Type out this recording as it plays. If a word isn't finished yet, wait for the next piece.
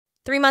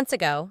3 months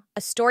ago,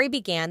 a story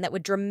began that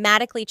would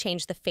dramatically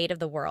change the fate of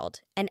the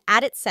world, and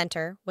at its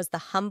center was the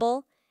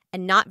humble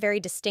and not very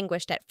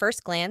distinguished at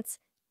first glance,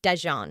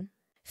 Daejeon.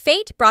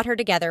 Fate brought her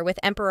together with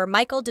Emperor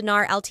Michael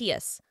Dinar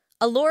Altius,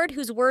 a lord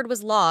whose word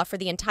was law for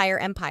the entire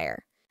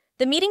empire.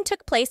 The meeting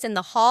took place in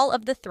the Hall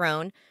of the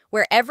Throne,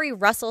 where every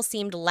rustle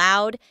seemed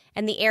loud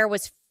and the air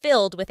was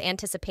filled with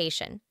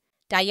anticipation.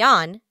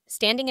 Daejeon,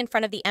 standing in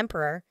front of the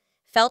emperor,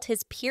 felt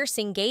his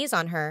piercing gaze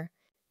on her.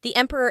 The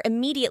emperor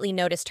immediately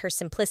noticed her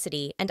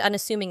simplicity and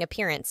unassuming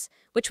appearance,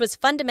 which was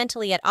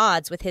fundamentally at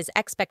odds with his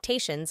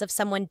expectations of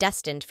someone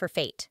destined for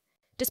fate.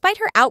 Despite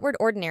her outward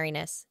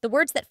ordinariness, the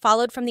words that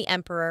followed from the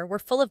emperor were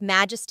full of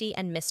majesty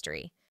and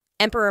mystery.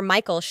 Emperor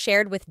Michael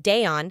shared with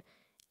Daejeon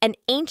an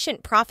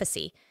ancient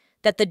prophecy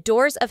that the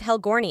doors of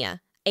Helgornia,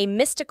 a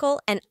mystical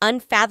and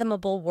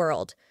unfathomable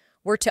world,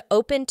 were to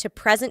open to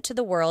present to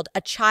the world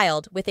a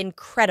child with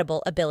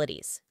incredible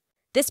abilities.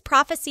 This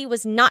prophecy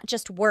was not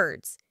just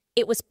words.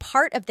 It was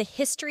part of the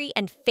history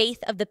and faith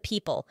of the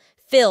people,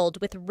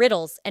 filled with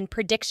riddles and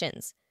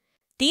predictions.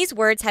 These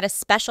words had a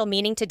special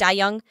meaning to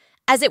Daejeon,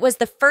 as it was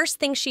the first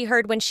thing she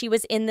heard when she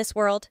was in this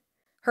world.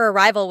 Her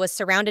arrival was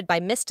surrounded by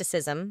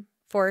mysticism,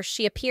 for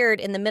she appeared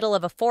in the middle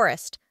of a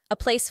forest, a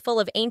place full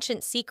of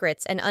ancient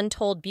secrets and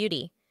untold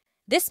beauty.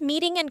 This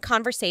meeting and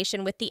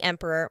conversation with the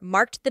emperor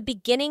marked the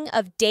beginning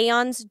of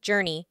Daejeon's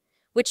journey,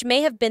 which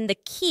may have been the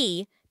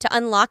key to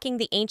unlocking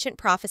the ancient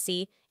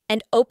prophecy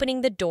and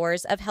opening the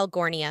doors of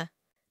Helgornia.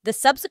 The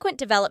subsequent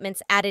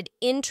developments added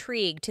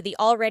intrigue to the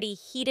already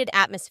heated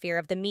atmosphere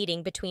of the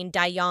meeting between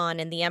Daejeon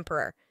and the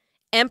emperor.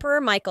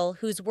 Emperor Michael,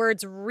 whose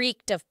words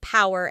reeked of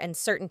power and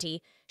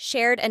certainty,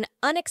 shared an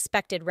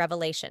unexpected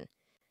revelation.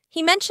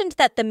 He mentioned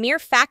that the mere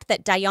fact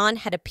that Daejeon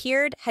had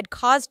appeared had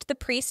caused the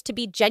priest to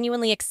be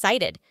genuinely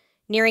excited,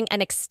 nearing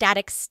an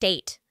ecstatic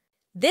state.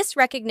 This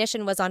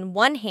recognition was on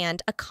one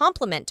hand a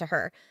compliment to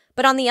her,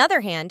 but on the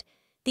other hand,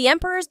 the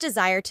emperor's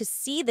desire to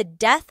see the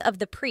death of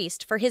the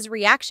priest for his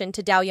reaction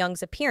to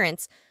Daejeon's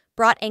appearance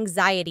brought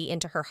anxiety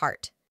into her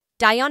heart.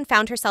 Daejeon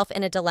found herself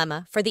in a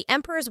dilemma, for the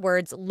emperor's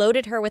words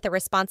loaded her with a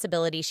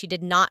responsibility she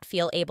did not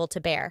feel able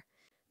to bear.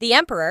 The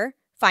emperor,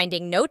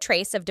 finding no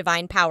trace of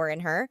divine power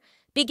in her,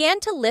 began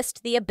to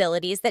list the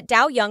abilities that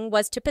Daejeon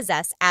was to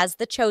possess as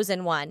the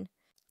chosen one.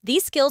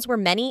 These skills were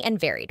many and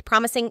varied,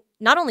 promising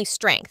not only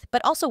strength,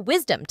 but also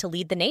wisdom to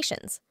lead the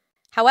nations.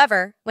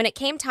 However, when it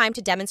came time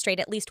to demonstrate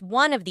at least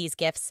one of these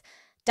gifts,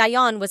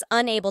 Daejeon was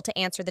unable to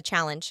answer the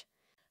challenge.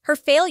 Her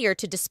failure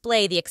to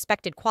display the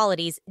expected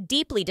qualities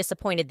deeply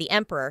disappointed the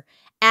emperor,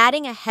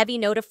 adding a heavy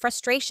note of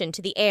frustration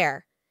to the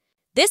air.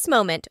 This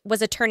moment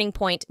was a turning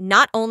point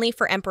not only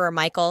for Emperor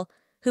Michael,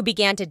 who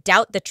began to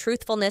doubt the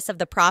truthfulness of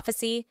the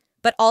prophecy,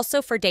 but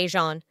also for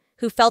Daejeon,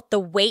 who felt the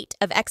weight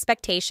of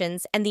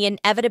expectations and the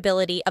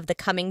inevitability of the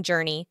coming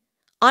journey,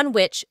 on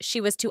which she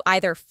was to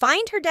either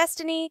find her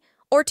destiny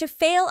or to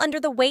fail under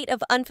the weight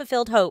of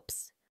unfulfilled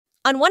hopes.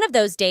 On one of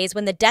those days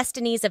when the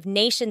destinies of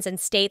nations and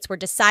states were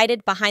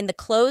decided behind the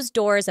closed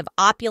doors of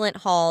opulent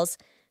halls,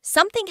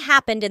 something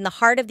happened in the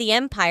heart of the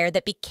empire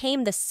that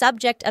became the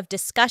subject of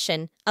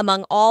discussion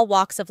among all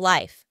walks of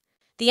life.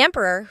 The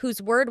emperor,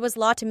 whose word was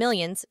law to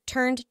millions,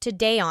 turned to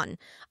Daejeon,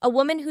 a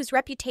woman whose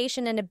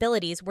reputation and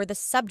abilities were the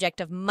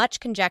subject of much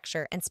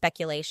conjecture and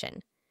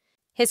speculation.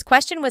 His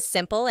question was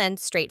simple and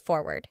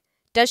straightforward.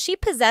 Does she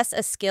possess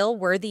a skill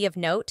worthy of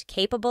note,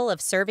 capable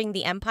of serving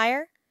the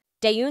empire?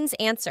 Daejeon's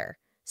answer,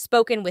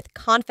 spoken with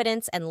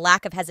confidence and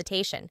lack of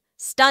hesitation,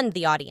 stunned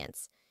the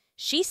audience.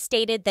 She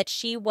stated that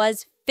she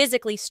was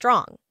physically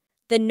strong.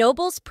 The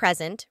nobles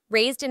present,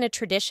 raised in a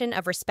tradition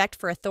of respect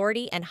for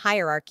authority and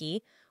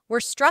hierarchy,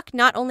 were struck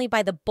not only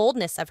by the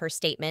boldness of her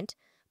statement,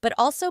 but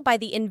also by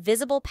the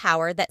invisible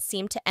power that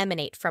seemed to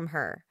emanate from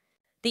her.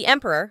 The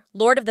emperor,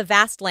 lord of the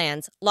vast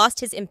lands,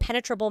 lost his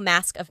impenetrable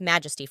mask of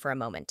majesty for a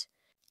moment.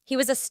 He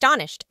was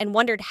astonished and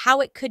wondered how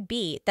it could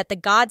be that the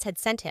gods had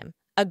sent him,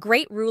 a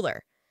great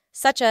ruler,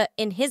 such a,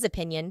 in his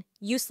opinion,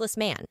 useless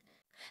man.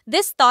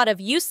 This thought of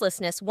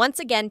uselessness once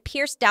again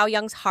pierced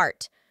Daejeon's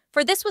heart,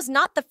 for this was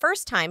not the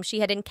first time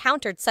she had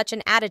encountered such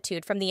an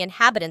attitude from the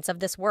inhabitants of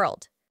this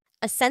world.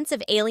 A sense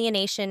of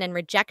alienation and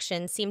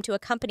rejection seemed to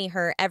accompany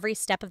her every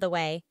step of the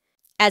way.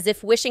 As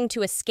if wishing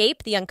to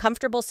escape the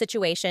uncomfortable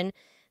situation,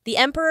 the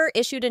emperor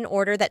issued an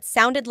order that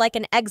sounded like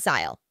an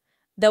exile,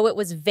 though it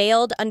was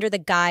veiled under the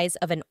guise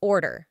of an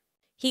order.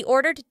 He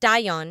ordered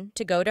Daejeon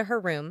to go to her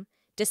room,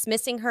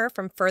 dismissing her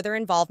from further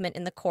involvement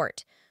in the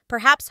court,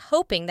 perhaps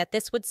hoping that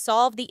this would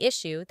solve the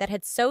issue that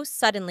had so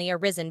suddenly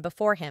arisen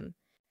before him.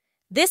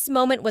 This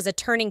moment was a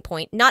turning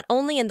point not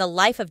only in the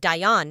life of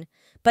Daejeon,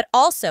 but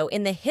also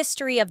in the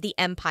history of the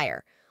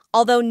empire,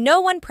 although no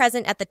one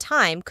present at the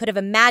time could have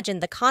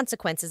imagined the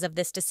consequences of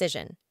this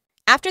decision.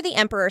 After the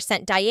emperor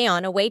sent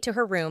Daejeon away to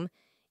her room,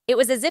 it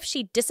was as if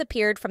she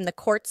disappeared from the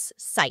court's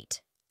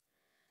sight.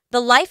 The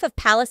life of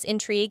palace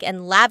intrigue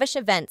and lavish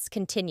events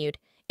continued,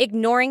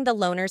 ignoring the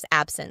loner's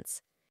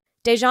absence.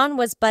 Daejeon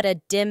was but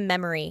a dim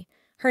memory,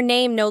 her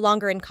name no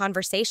longer in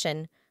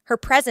conversation, her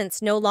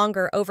presence no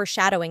longer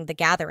overshadowing the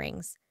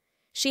gatherings.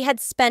 She had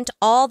spent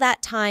all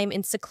that time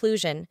in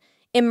seclusion,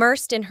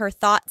 immersed in her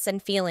thoughts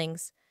and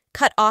feelings,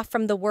 cut off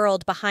from the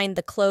world behind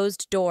the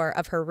closed door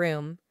of her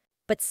room.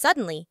 But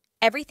suddenly,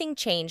 everything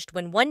changed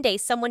when one day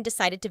someone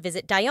decided to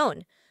visit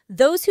Dayon.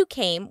 Those who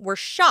came were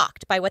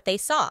shocked by what they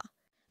saw.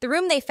 The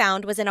room they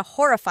found was in a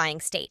horrifying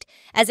state,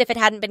 as if it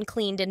hadn't been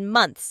cleaned in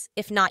months,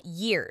 if not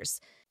years.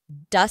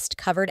 Dust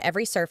covered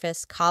every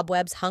surface,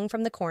 cobwebs hung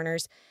from the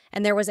corners,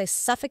 and there was a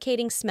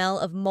suffocating smell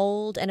of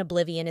mold and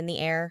oblivion in the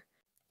air.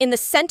 In the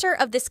center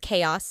of this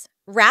chaos,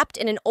 wrapped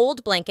in an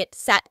old blanket,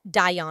 sat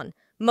Dayon,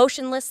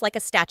 motionless like a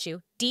statue,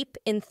 deep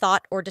in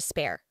thought or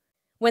despair.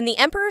 When the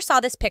emperor saw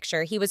this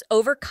picture, he was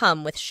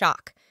overcome with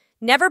shock.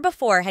 Never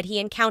before had he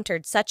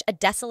encountered such a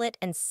desolate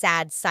and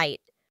sad sight.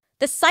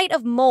 The sight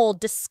of mold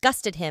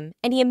disgusted him,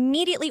 and he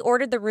immediately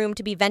ordered the room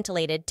to be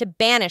ventilated to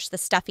banish the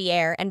stuffy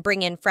air and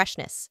bring in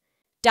freshness.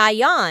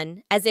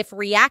 Dayan, as if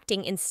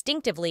reacting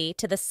instinctively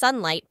to the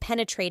sunlight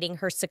penetrating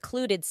her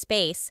secluded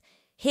space,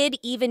 hid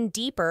even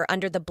deeper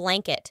under the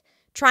blanket,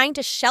 trying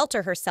to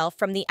shelter herself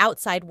from the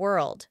outside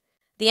world.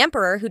 The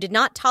emperor, who did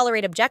not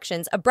tolerate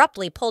objections,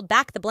 abruptly pulled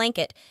back the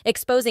blanket,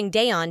 exposing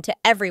Dayon to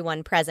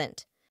everyone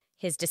present.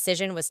 His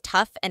decision was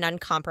tough and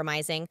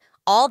uncompromising.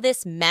 All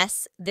this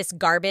mess, this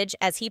garbage,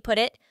 as he put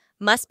it,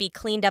 must be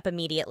cleaned up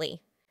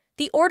immediately.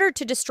 The order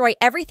to destroy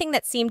everything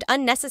that seemed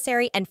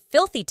unnecessary and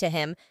filthy to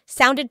him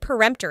sounded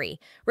peremptory,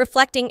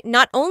 reflecting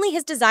not only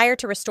his desire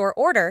to restore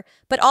order,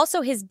 but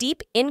also his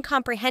deep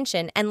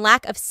incomprehension and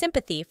lack of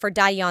sympathy for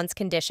Dayon's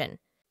condition.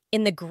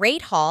 In the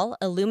great hall,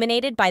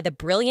 illuminated by the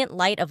brilliant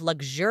light of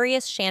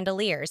luxurious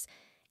chandeliers,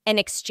 an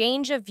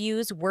exchange of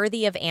views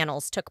worthy of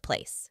annals took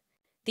place.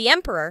 The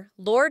emperor,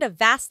 lord of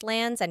vast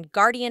lands and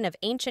guardian of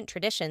ancient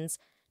traditions,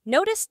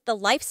 noticed the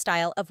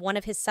lifestyle of one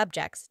of his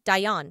subjects,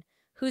 Dayon,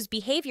 whose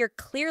behavior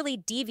clearly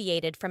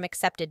deviated from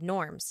accepted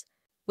norms.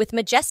 With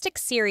majestic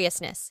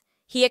seriousness,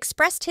 he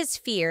expressed his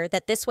fear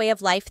that this way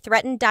of life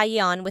threatened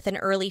Dayon with an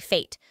early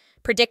fate,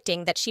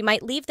 predicting that she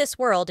might leave this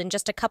world in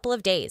just a couple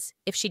of days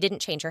if she didn't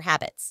change her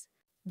habits.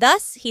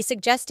 Thus, he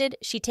suggested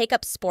she take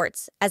up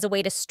sports as a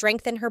way to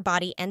strengthen her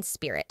body and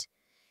spirit,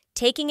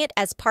 taking it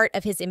as part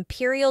of his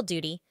imperial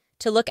duty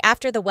to look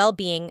after the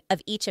well-being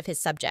of each of his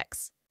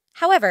subjects.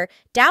 However,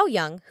 Dao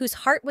Young, whose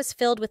heart was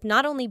filled with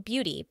not only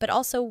beauty but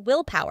also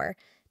willpower,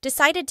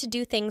 decided to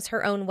do things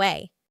her own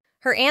way.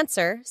 Her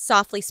answer,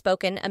 softly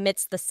spoken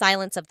amidst the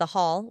silence of the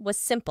hall, was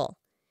simple.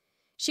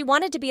 She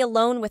wanted to be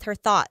alone with her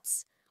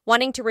thoughts,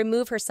 wanting to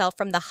remove herself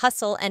from the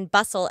hustle and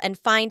bustle and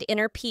find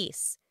inner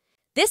peace.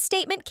 This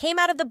statement came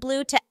out of the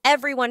blue to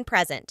everyone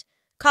present,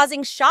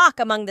 causing shock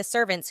among the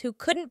servants who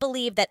couldn't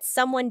believe that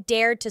someone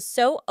dared to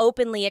so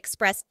openly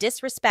express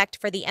disrespect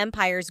for the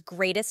empire's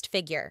greatest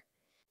figure.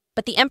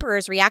 But the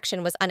emperor's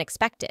reaction was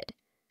unexpected.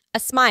 A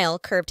smile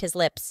curved his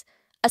lips,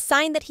 a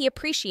sign that he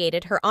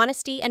appreciated her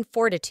honesty and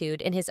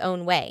fortitude in his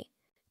own way.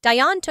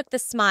 Dayan took the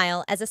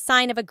smile as a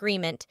sign of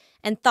agreement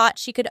and thought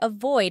she could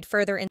avoid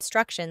further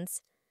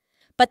instructions.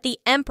 But the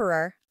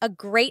emperor, a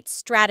great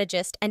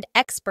strategist and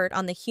expert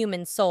on the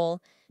human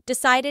soul,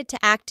 decided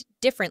to act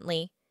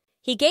differently.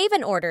 He gave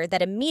an order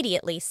that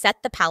immediately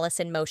set the palace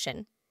in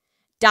motion.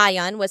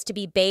 Dayan was to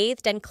be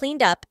bathed and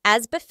cleaned up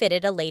as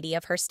befitted a lady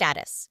of her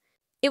status.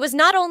 It was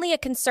not only a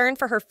concern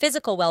for her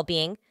physical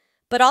well-being,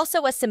 but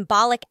also a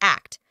symbolic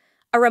act,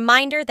 a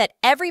reminder that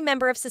every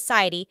member of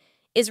society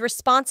is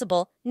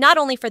responsible not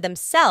only for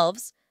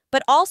themselves,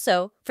 but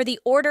also for the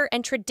order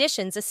and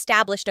traditions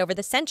established over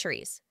the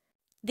centuries.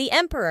 The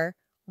emperor,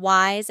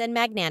 wise and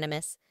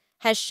magnanimous,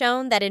 has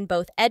shown that in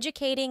both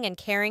educating and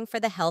caring for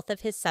the health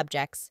of his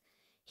subjects,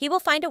 he will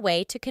find a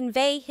way to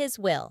convey his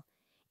will,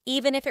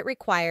 even if it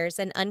requires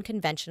an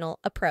unconventional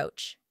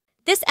approach.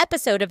 This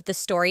episode of the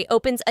story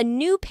opens a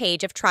new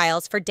page of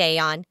trials for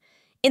Dayon.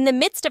 In the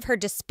midst of her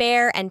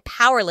despair and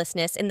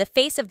powerlessness in the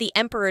face of the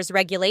emperor's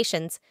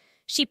regulations,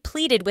 she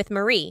pleaded with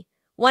Marie,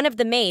 one of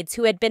the maids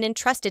who had been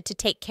entrusted to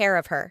take care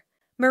of her.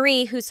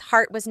 Marie, whose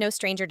heart was no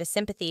stranger to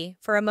sympathy,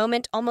 for a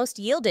moment almost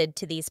yielded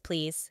to these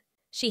pleas.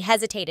 She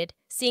hesitated,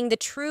 seeing the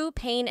true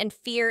pain and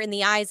fear in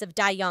the eyes of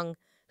Dayoung,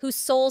 whose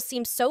soul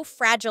seemed so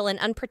fragile and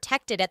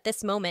unprotected at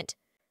this moment.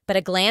 But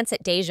a glance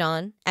at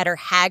Daejeon, at her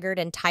haggard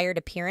and tired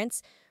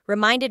appearance,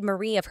 reminded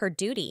Marie of her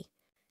duty.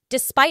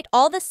 Despite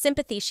all the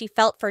sympathy she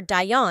felt for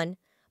Dayon,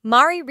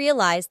 Mari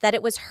realized that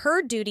it was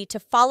her duty to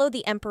follow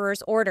the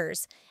emperor's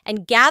orders,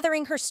 and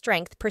gathering her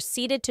strength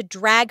proceeded to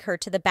drag her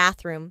to the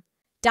bathroom.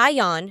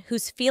 Dayon,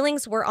 whose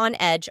feelings were on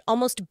edge,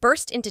 almost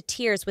burst into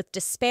tears with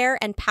despair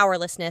and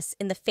powerlessness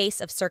in the face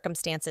of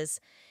circumstances.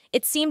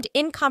 It seemed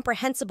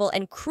incomprehensible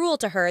and cruel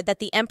to her that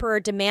the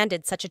emperor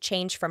demanded such a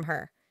change from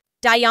her.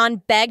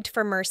 Dayan begged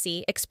for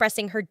mercy,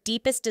 expressing her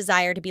deepest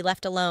desire to be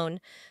left alone,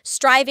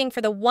 striving for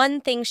the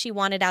one thing she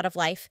wanted out of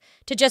life,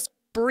 to just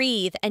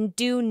breathe and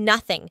do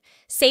nothing,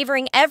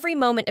 savoring every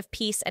moment of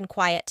peace and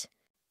quiet.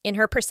 In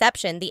her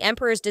perception, the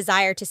emperor's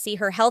desire to see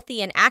her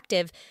healthy and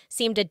active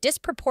seemed a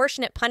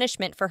disproportionate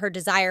punishment for her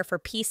desire for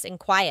peace and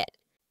quiet.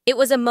 It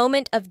was a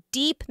moment of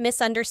deep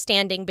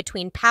misunderstanding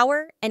between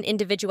power and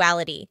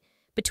individuality,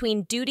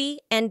 between duty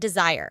and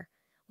desire.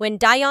 when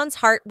Dayeon's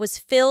heart was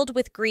filled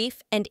with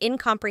grief and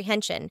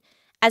incomprehension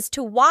as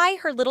to why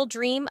her little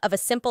dream of a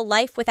simple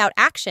life without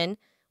action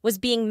was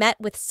being met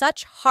with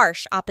such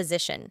harsh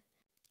opposition.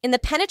 In the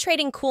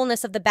penetrating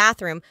coolness of the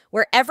bathroom,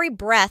 where every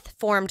breath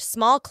formed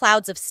small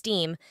clouds of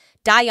steam,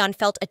 Dayeon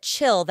felt a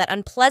chill that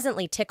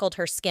unpleasantly tickled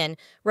her skin,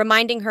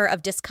 reminding her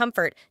of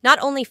discomfort, not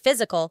only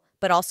physical,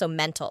 but also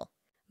mental.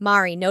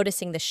 Mari,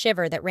 noticing the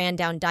shiver that ran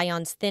down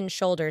Dayeon's thin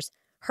shoulders,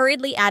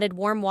 hurriedly added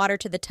warm water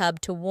to the tub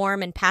to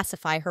warm and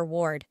pacify her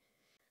ward.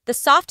 The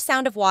soft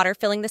sound of water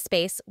filling the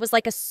space was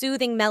like a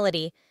soothing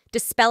melody,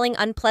 dispelling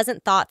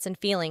unpleasant thoughts and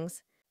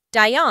feelings.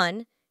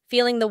 Dayeon,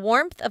 feeling the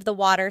warmth of the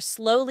water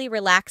slowly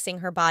relaxing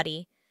her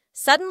body,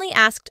 suddenly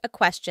asked a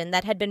question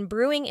that had been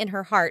brewing in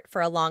her heart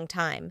for a long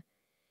time.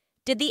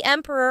 Did the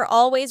Emperor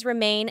always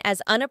remain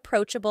as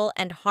unapproachable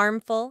and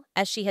harmful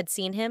as she had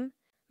seen him?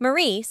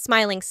 Marie,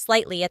 smiling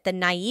slightly at the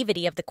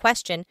naivety of the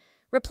question,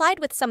 replied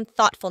with some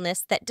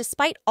thoughtfulness that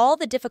despite all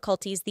the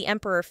difficulties the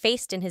Emperor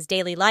faced in his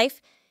daily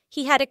life,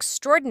 he had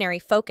extraordinary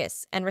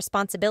focus and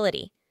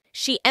responsibility.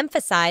 She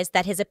emphasized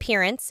that his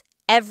appearance,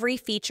 every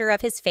feature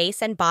of his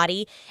face and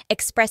body,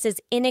 expresses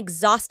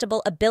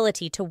inexhaustible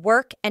ability to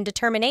work and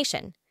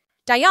determination.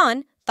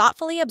 Dayeon,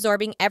 thoughtfully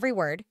absorbing every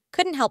word,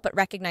 couldn't help but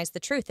recognize the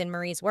truth in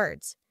Marie's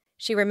words.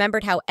 She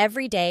remembered how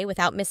every day,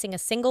 without missing a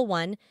single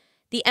one,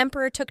 the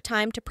Emperor took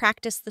time to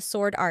practice the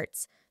sword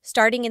arts,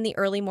 starting in the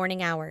early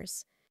morning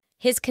hours.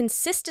 His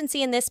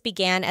consistency in this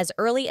began as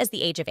early as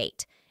the age of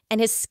 8,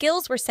 and his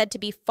skills were said to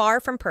be far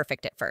from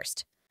perfect at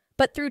first.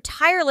 But through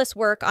tireless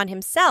work on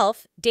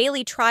himself,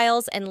 daily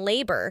trials, and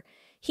labor,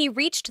 he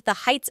reached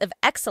the heights of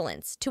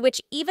excellence to which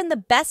even the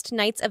best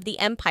knights of the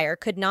empire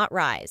could not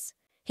rise.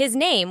 His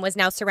name was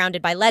now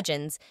surrounded by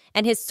legends,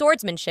 and his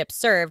swordsmanship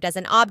served as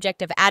an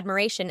object of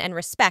admiration and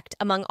respect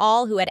among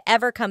all who had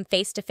ever come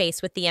face to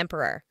face with the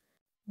Emperor.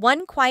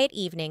 One quiet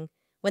evening,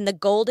 when the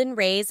golden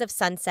rays of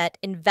sunset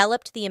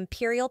enveloped the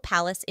imperial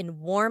palace in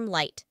warm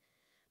light,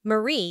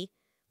 Marie,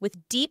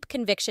 with deep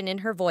conviction in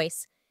her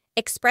voice,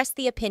 expressed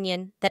the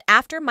opinion that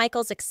after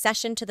Michael's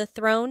accession to the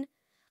throne,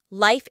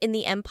 life in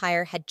the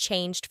empire had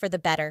changed for the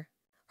better.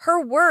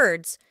 Her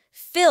words,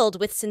 filled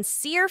with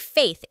sincere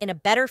faith in a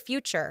better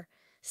future,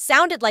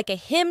 sounded like a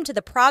hymn to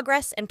the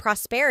progress and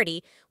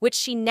prosperity which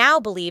she now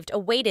believed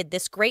awaited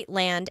this great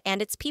land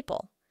and its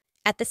people.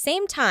 At the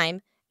same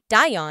time,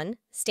 Dayeon,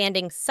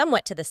 standing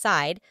somewhat to the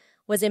side,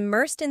 was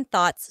immersed in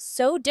thoughts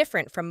so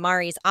different from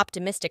Mari's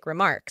optimistic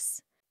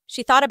remarks.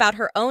 She thought about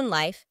her own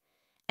life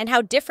and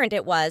how different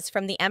it was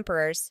from the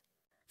Emperor's.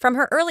 From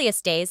her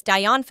earliest days,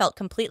 Dayeon felt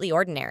completely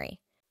ordinary.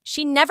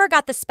 She never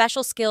got the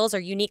special skills or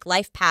unique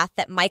life path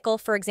that Michael,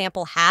 for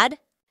example, had.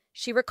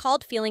 She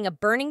recalled feeling a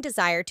burning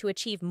desire to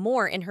achieve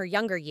more in her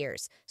younger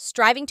years,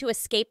 striving to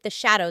escape the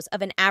shadows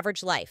of an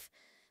average life.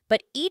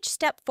 But each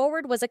step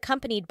forward was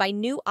accompanied by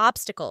new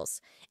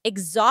obstacles,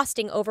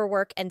 exhausting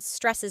overwork and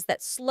stresses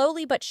that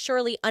slowly but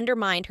surely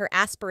undermined her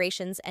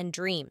aspirations and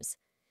dreams.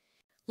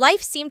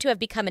 Life seemed to have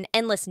become an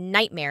endless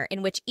nightmare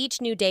in which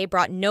each new day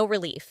brought no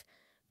relief,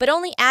 but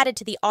only added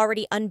to the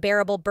already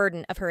unbearable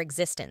burden of her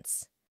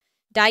existence.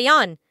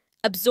 Dayeon,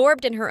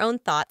 absorbed in her own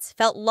thoughts,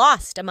 felt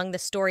lost among the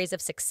stories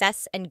of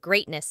success and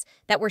greatness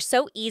that were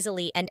so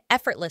easily and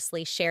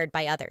effortlessly shared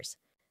by others.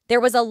 There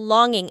was a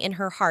longing in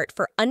her heart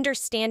for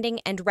understanding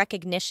and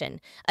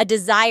recognition, a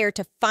desire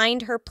to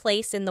find her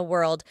place in the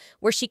world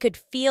where she could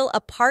feel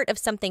a part of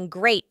something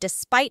great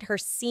despite her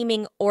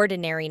seeming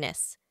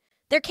ordinariness.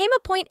 There came a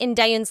point in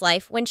Dayeon's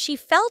life when she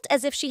felt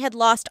as if she had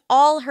lost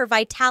all her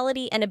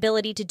vitality and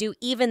ability to do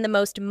even the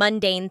most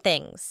mundane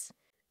things.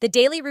 The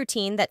daily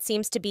routine that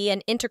seems to be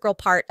an integral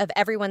part of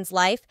everyone's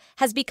life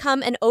has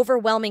become an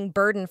overwhelming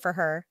burden for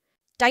her.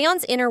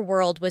 Dayeon's inner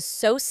world was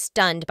so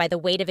stunned by the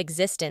weight of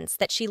existence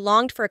that she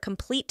longed for a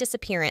complete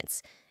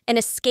disappearance, an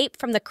escape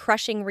from the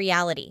crushing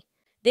reality.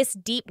 This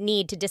deep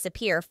need to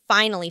disappear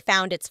finally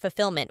found its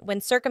fulfillment when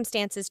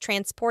circumstances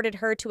transported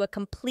her to a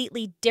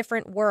completely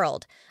different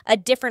world, a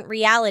different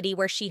reality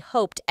where she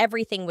hoped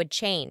everything would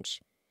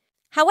change.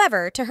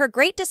 However, to her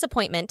great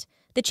disappointment,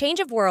 the change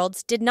of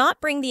worlds did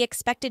not bring the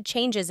expected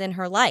changes in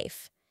her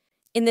life.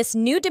 In this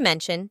new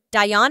dimension,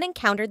 Dayeon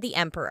encountered the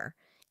Emperor,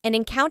 an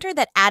encounter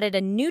that added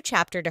a new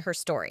chapter to her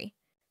story.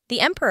 The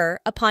Emperor,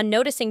 upon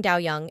noticing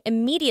Dayeon,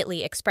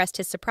 immediately expressed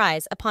his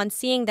surprise upon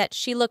seeing that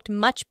she looked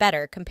much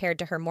better compared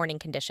to her morning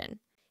condition.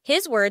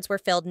 His words were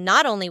filled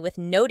not only with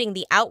noting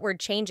the outward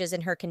changes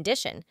in her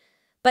condition,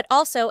 but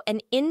also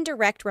an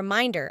indirect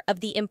reminder of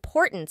the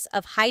importance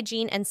of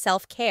hygiene and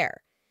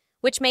self-care,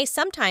 which may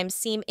sometimes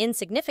seem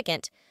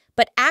insignificant,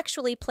 but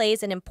actually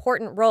plays an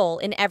important role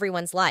in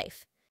everyone's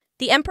life.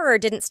 The Emperor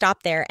didn't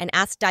stop there and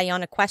asked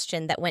Dayeon a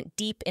question that went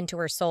deep into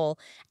her soul,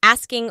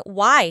 asking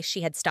why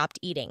she had stopped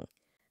eating.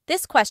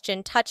 This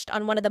question touched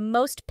on one of the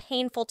most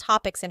painful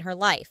topics in her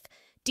life,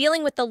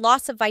 dealing with the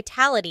loss of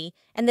vitality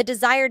and the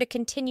desire to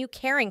continue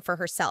caring for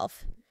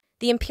herself.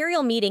 The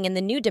imperial meeting in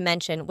the new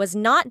dimension was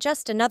not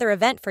just another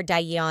event for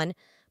Dayeon,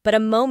 but a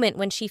moment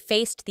when she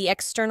faced the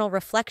external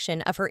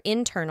reflection of her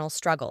internal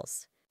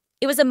struggles.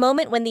 It was a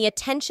moment when the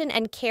attention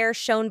and care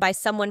shown by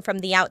someone from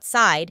the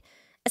outside,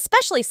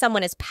 especially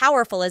someone as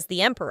powerful as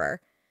the emperor,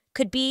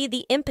 could be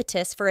the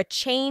impetus for a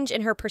change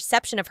in her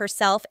perception of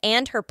herself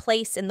and her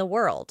place in the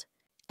world.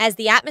 As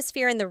the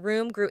atmosphere in the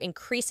room grew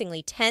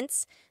increasingly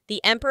tense,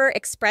 the emperor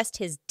expressed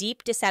his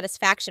deep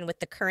dissatisfaction with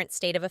the current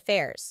state of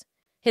affairs.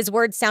 His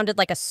words sounded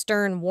like a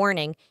stern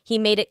warning. He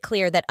made it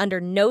clear that under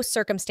no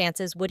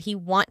circumstances would he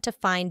want to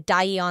find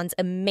Daeyeon's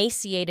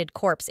emaciated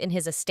corpse in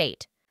his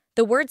estate.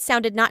 The words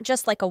sounded not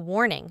just like a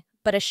warning,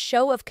 but a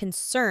show of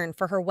concern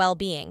for her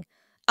well-being,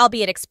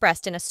 albeit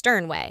expressed in a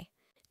stern way.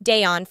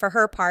 Daeyeon, for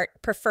her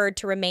part, preferred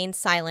to remain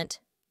silent.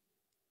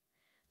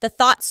 The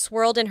thought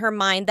swirled in her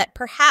mind that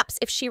perhaps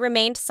if she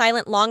remained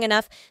silent long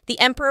enough, the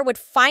emperor would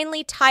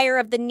finally tire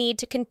of the need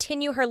to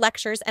continue her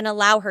lectures and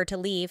allow her to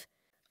leave.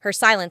 Her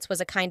silence was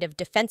a kind of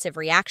defensive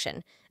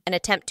reaction, an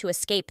attempt to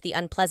escape the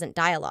unpleasant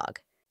dialogue.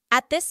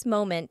 At this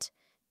moment,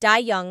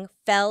 Daeyeon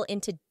fell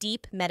into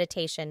deep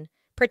meditation,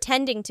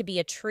 pretending to be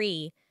a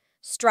tree,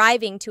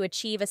 striving to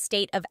achieve a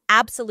state of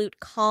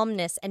absolute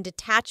calmness and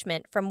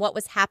detachment from what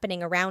was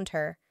happening around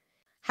her.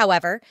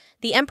 However,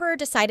 the emperor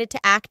decided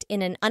to act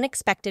in an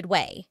unexpected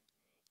way.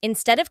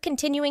 Instead of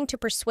continuing to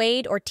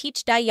persuade or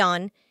teach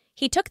Daeyeon,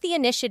 he took the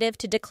initiative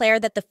to declare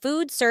that the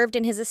food served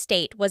in his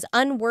estate was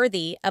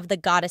unworthy of the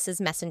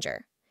goddess's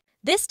messenger.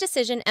 This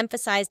decision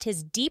emphasized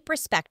his deep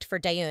respect for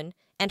Daeyeon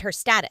and her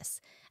status,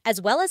 as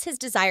well as his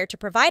desire to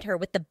provide her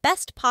with the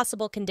best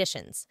possible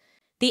conditions.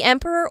 The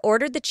emperor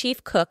ordered the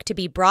chief cook to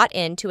be brought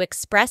in to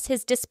express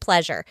his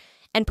displeasure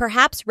and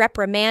perhaps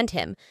reprimand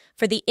him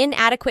for the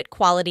inadequate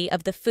quality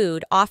of the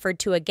food offered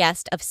to a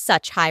guest of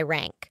such high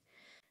rank.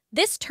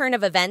 This turn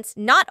of events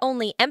not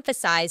only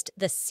emphasized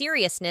the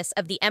seriousness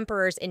of the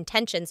emperor's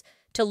intentions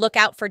to look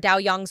out for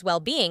Daeyeon's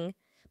well-being,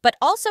 but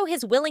also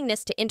his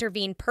willingness to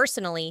intervene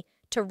personally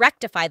to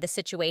rectify the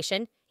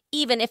situation,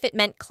 even if it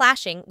meant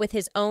clashing with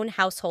his own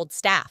household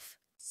staff.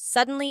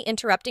 Suddenly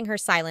interrupting her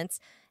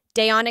silence,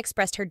 Daeyeon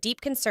expressed her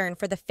deep concern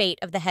for the fate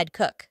of the head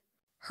cook.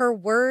 Her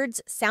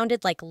words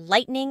sounded like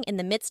lightning in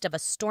the midst of a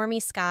stormy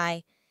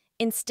sky,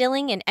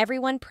 instilling in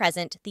everyone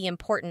present the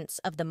importance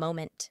of the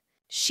moment.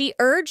 She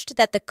urged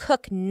that the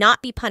cook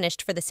not be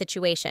punished for the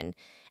situation,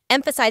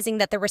 emphasizing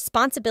that the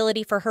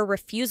responsibility for her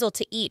refusal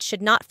to eat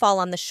should not fall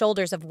on the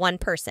shoulders of one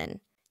person.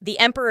 The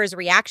emperor's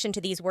reaction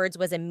to these words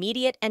was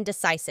immediate and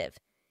decisive.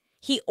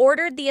 He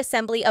ordered the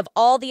assembly of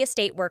all the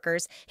estate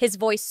workers, his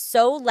voice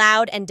so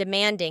loud and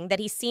demanding that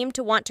he seemed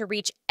to want to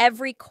reach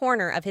every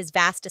corner of his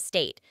vast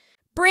estate.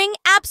 "Bring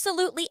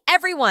absolutely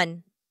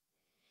everyone!"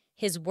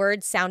 His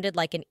words sounded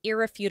like an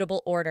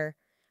irrefutable order,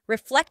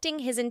 reflecting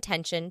his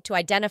intention to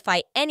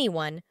identify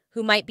anyone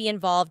who might be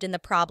involved in the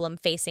problem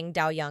facing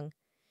Daeyeon.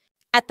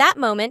 At that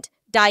moment,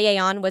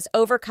 Daeyeon was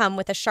overcome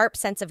with a sharp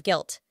sense of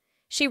guilt.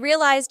 She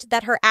realized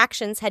that her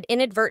actions had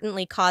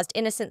inadvertently caused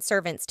innocent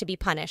servants to be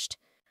punished.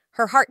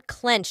 Her heart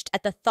clenched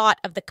at the thought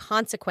of the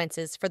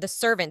consequences for the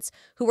servants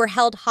who were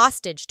held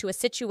hostage to a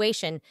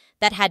situation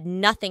that had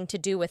nothing to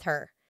do with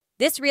her.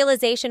 This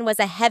realization was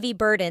a heavy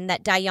burden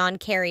that Daeyeon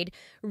carried,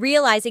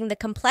 realizing the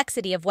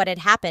complexity of what had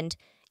happened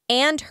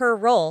and her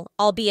role,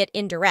 albeit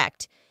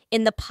indirect,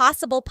 in the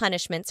possible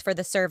punishments for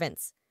the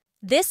servants.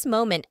 This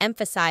moment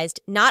emphasized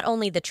not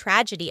only the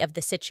tragedy of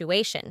the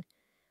situation,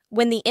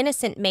 when the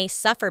innocent may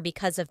suffer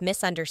because of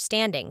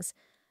misunderstandings,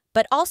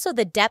 but also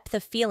the depth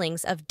of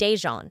feelings of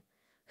Daejeon,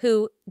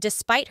 who,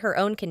 despite her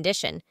own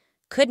condition,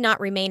 could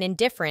not remain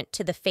indifferent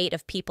to the fate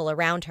of people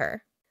around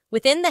her.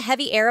 Within the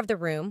heavy air of the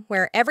room,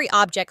 where every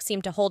object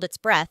seemed to hold its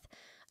breath,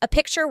 a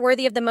picture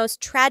worthy of the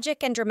most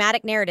tragic and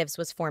dramatic narratives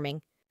was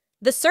forming.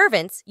 The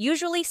servants,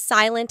 usually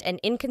silent and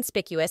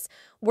inconspicuous,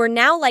 were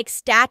now like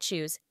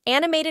statues,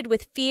 animated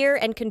with fear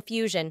and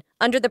confusion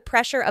under the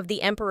pressure of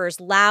the emperor's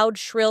loud,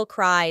 shrill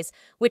cries,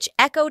 which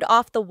echoed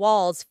off the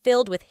walls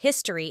filled with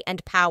history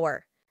and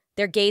power.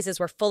 Their gazes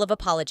were full of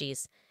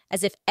apologies,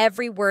 as if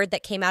every word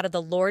that came out of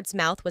the Lord's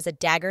mouth was a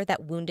dagger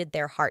that wounded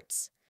their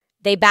hearts.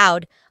 They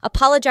bowed,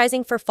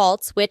 apologizing for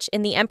faults which,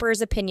 in the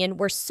emperor's opinion,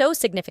 were so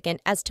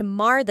significant as to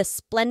mar the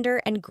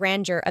splendor and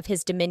grandeur of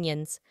his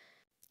dominions.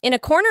 In a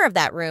corner of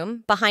that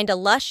room, behind a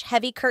lush,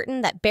 heavy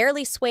curtain that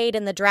barely swayed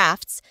in the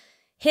drafts,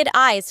 hid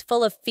eyes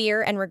full of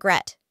fear and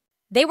regret.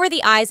 They were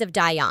the eyes of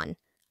Daeyeon,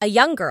 a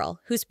young girl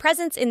whose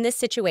presence in this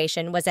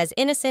situation was as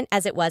innocent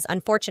as it was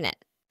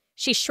unfortunate.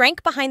 She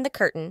shrank behind the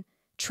curtain,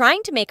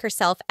 trying to make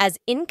herself as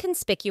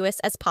inconspicuous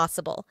as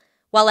possible,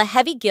 while a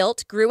heavy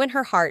guilt grew in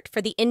her heart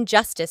for the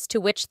injustice to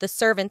which the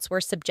servants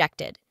were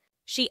subjected.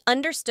 She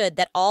understood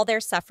that all their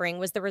suffering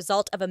was the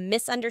result of a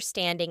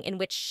misunderstanding in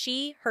which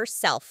she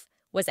herself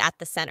was at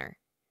the center.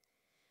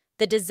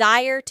 The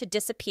desire to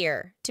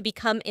disappear, to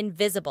become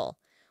invisible,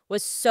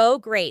 was so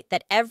great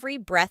that every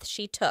breath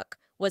she took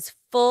was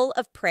full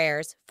of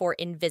prayers for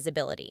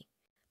invisibility.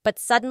 But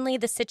suddenly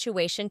the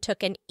situation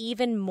took an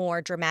even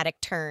more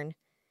dramatic turn.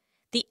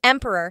 The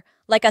emperor,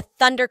 like a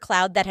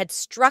thundercloud that had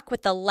struck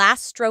with the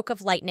last stroke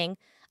of lightning,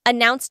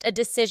 announced a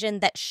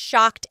decision that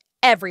shocked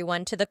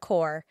everyone to the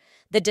core: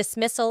 the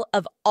dismissal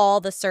of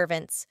all the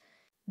servants.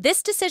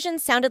 This decision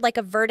sounded like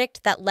a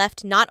verdict that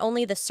left not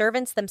only the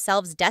servants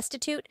themselves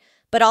destitute,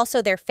 but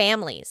also their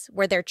families,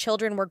 where their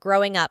children were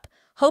growing up,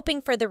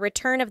 hoping for the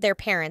return of their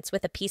parents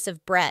with a piece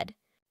of bread.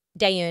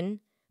 Daeun,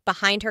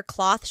 behind her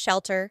cloth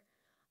shelter,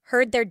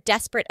 heard their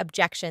desperate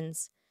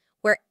objections,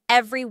 where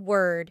every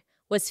word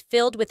was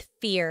filled with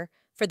fear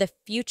for the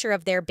future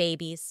of their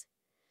babies.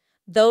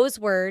 Those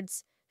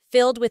words,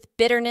 filled with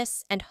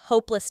bitterness and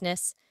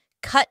hopelessness,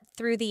 cut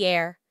through the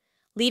air,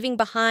 leaving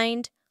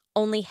behind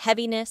only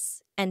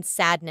heaviness and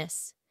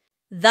sadness.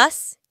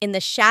 Thus, in the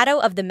shadow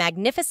of the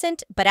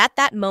magnificent but at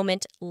that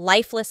moment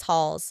lifeless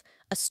halls,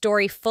 a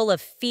story full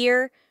of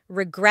fear,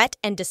 regret,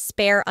 and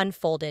despair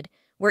unfolded,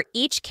 where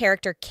each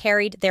character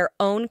carried their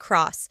own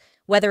cross,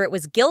 whether it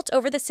was guilt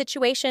over the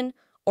situation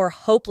or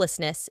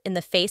hopelessness in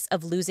the face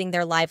of losing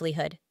their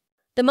livelihood.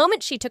 The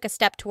moment she took a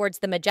step towards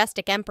the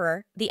majestic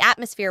emperor, the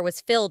atmosphere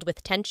was filled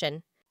with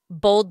tension.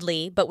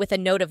 Boldly, but with a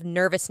note of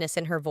nervousness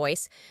in her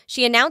voice,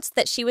 she announced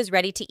that she was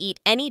ready to eat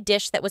any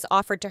dish that was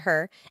offered to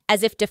her,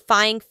 as if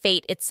defying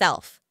fate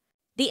itself.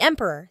 The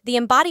emperor, the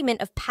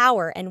embodiment of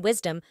power and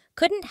wisdom,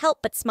 couldn't help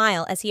but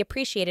smile as he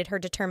appreciated her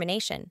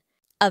determination.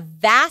 A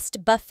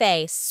vast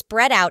buffet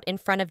spread out in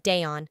front of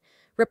Daeon,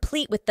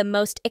 replete with the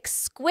most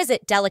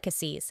exquisite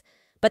delicacies,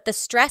 but the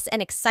stress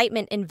and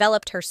excitement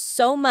enveloped her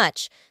so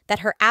much that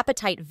her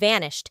appetite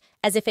vanished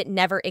as if it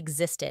never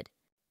existed.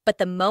 But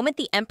the moment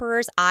the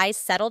emperor's eyes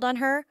settled on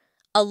her,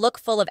 a look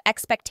full of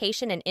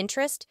expectation and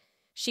interest,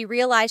 she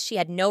realized she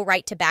had no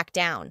right to back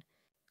down.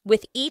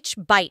 With each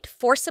bite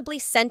forcibly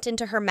sent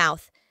into her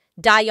mouth,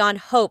 Daeon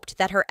hoped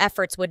that her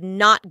efforts would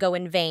not go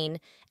in vain,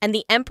 and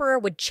the emperor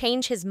would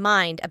change his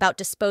mind about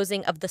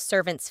disposing of the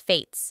servants'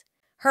 fates.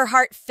 Her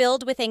heart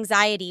filled with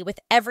anxiety with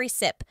every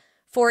sip,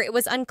 for it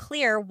was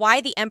unclear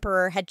why the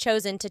emperor had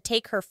chosen to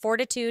take her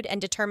fortitude and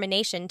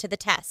determination to the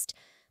test,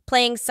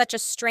 playing such a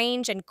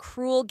strange and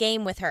cruel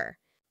game with her.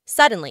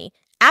 Suddenly,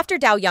 after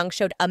Dao Yang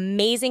showed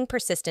amazing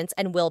persistence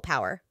and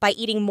willpower by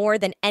eating more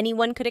than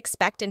anyone could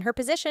expect in her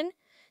position,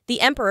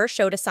 the emperor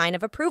showed a sign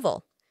of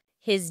approval.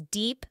 His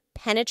deep,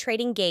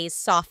 penetrating gaze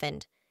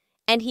softened,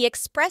 and he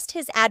expressed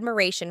his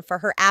admiration for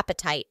her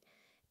appetite,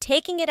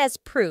 taking it as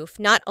proof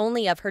not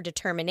only of her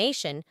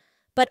determination,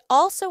 but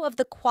also of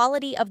the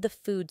quality of the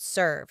food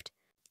served.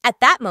 At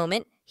that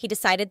moment, he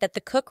decided that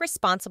the cook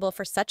responsible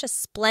for such a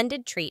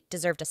splendid treat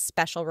deserved a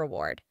special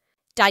reward.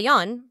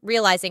 Daeon,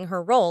 realizing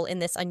her role in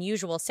this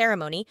unusual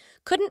ceremony,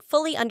 couldn't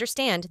fully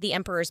understand the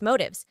emperor's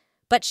motives,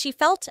 but she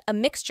felt a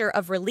mixture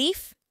of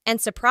relief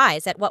and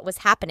surprise at what was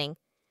happening.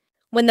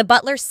 When the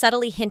butler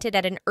subtly hinted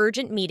at an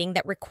urgent meeting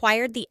that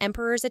required the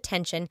emperor's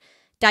attention,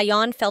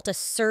 Daeon felt a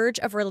surge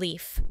of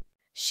relief.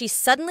 She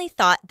suddenly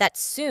thought that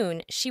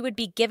soon she would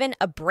be given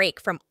a break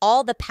from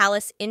all the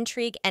palace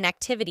intrigue and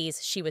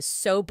activities she was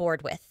so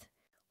bored with.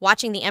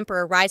 Watching the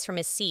emperor rise from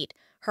his seat,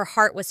 her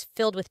heart was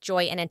filled with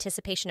joy and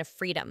anticipation of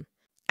freedom.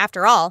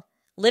 After all,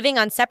 living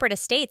on separate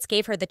estates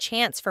gave her the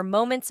chance for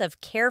moments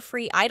of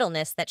carefree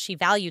idleness that she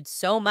valued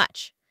so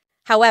much.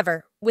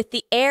 However, with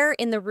the air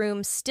in the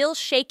room still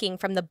shaking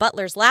from the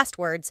butler's last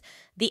words,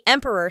 the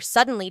emperor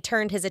suddenly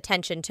turned his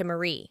attention to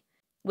Marie.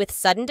 With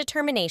sudden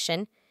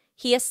determination,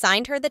 he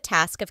assigned her the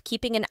task of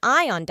keeping an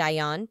eye on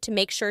Daeon to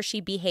make sure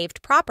she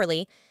behaved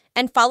properly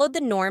and followed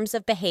the norms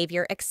of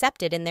behavior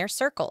accepted in their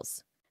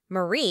circles.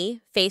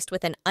 Marie, faced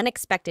with an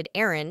unexpected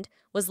errand,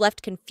 was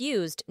left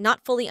confused,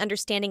 not fully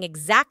understanding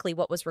exactly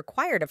what was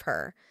required of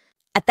her.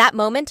 At that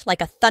moment, like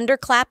a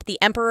thunderclap,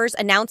 the emperor's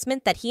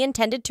announcement that he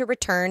intended to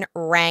return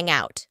rang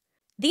out.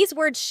 These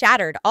words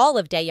shattered all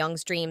of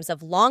Daeyoung's dreams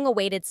of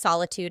long-awaited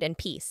solitude and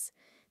peace.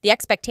 The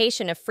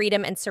expectation of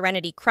freedom and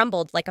serenity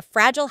crumbled like a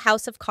fragile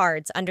house of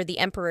cards under the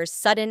emperor's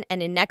sudden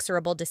and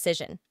inexorable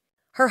decision.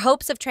 Her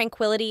hopes of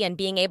tranquility and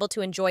being able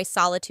to enjoy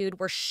solitude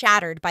were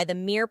shattered by the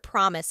mere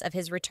promise of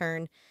his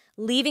return,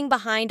 leaving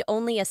behind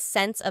only a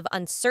sense of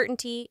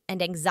uncertainty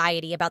and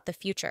anxiety about the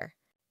future.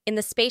 In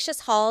the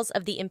spacious halls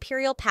of the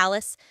imperial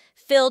palace,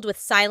 filled with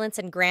silence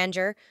and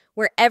grandeur,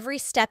 where every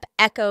step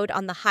echoed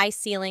on the high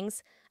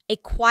ceilings, a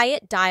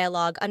quiet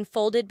dialogue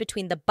unfolded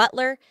between the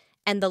butler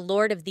and the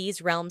lord of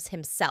these realms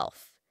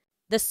himself.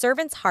 The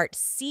servant's heart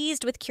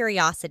seized with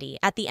curiosity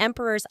at the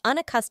emperor's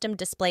unaccustomed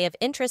display of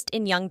interest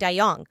in young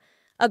Daeyoung,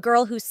 a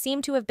girl who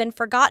seemed to have been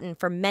forgotten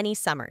for many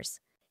summers.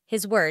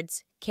 His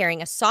words,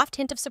 carrying a soft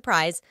hint of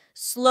surprise,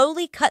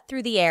 slowly cut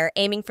through the air,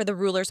 aiming for the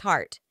ruler's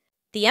heart.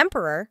 The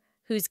emperor,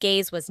 whose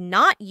gaze was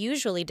not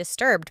usually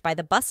disturbed by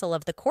the bustle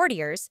of the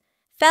courtiers,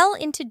 fell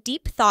into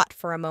deep thought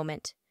for a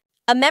moment.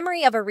 A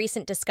memory of a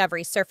recent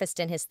discovery surfaced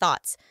in his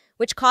thoughts,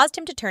 which caused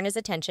him to turn his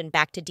attention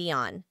back to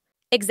Dion.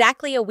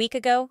 Exactly a week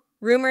ago,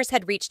 rumors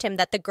had reached him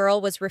that the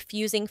girl was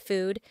refusing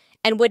food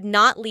and would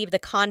not leave the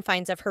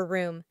confines of her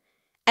room,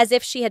 as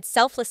if she had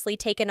selflessly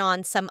taken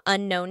on some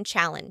unknown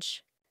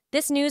challenge.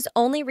 This news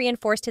only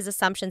reinforced his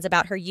assumptions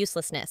about her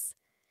uselessness,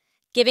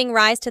 giving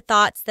rise to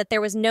thoughts that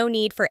there was no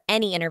need for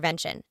any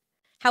intervention.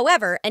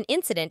 However, an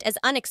incident as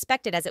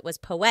unexpected as it was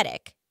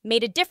poetic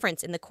made a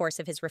difference in the course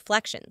of his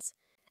reflections.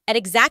 At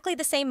exactly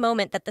the same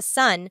moment that the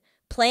sun,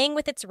 playing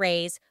with its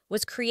rays,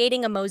 was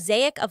creating a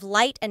mosaic of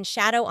light and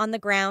shadow on the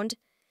ground,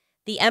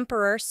 the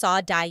emperor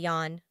saw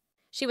Dayan.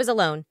 She was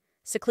alone,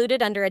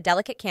 secluded under a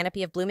delicate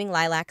canopy of blooming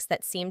lilacs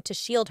that seemed to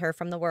shield her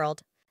from the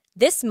world.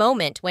 This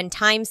moment, when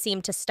time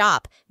seemed to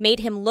stop, made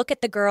him look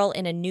at the girl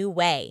in a new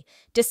way,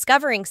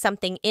 discovering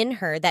something in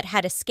her that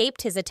had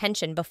escaped his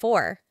attention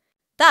before.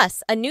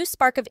 Thus, a new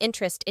spark of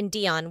interest in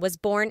Dion was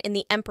born in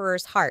the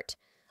emperor's heart,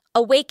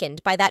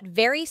 awakened by that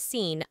very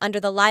scene under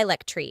the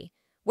lilac tree,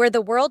 where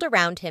the world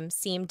around him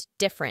seemed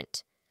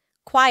different,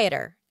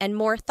 quieter, and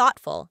more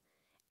thoughtful,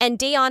 and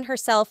Dion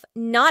herself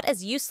not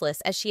as useless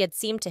as she had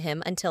seemed to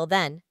him until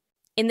then.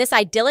 In this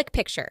idyllic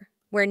picture,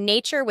 where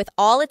nature with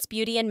all its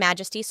beauty and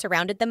majesty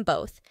surrounded them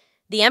both,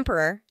 the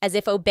emperor, as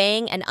if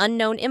obeying an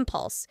unknown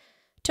impulse,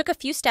 took a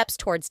few steps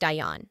towards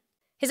Dayan.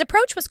 His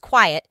approach was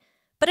quiet,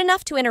 but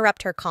enough to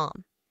interrupt her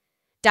calm.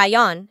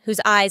 Dayan, whose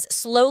eyes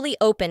slowly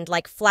opened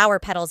like flower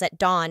petals at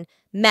dawn,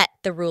 met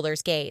the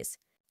ruler's gaze.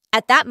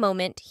 At that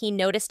moment, he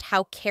noticed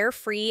how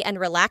carefree and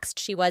relaxed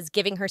she was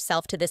giving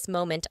herself to this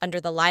moment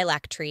under the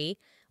lilac tree,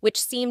 which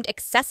seemed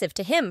excessive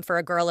to him for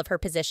a girl of her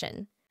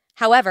position.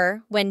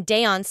 However, when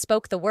Dayan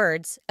spoke the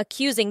words,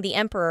 accusing the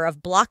emperor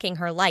of blocking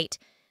her light,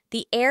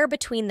 the air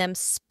between them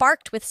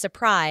sparked with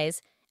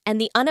surprise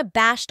and the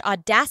unabashed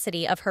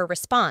audacity of her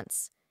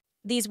response.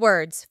 These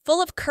words,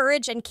 full of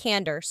courage and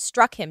candor,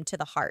 struck him to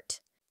the heart.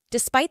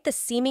 Despite the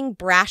seeming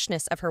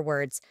brashness of her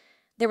words,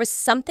 there was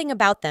something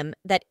about them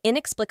that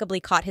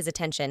inexplicably caught his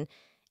attention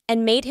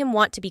and made him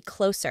want to be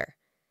closer,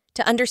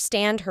 to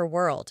understand her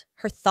world,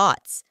 her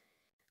thoughts.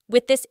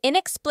 With this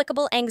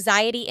inexplicable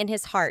anxiety in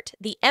his heart,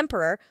 the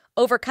emperor,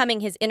 overcoming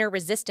his inner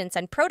resistance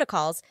and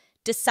protocols,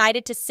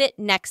 decided to sit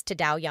next to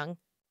Daoyang.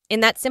 In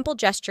that simple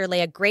gesture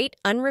lay a great,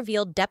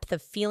 unrevealed depth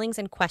of feelings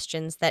and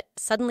questions that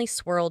suddenly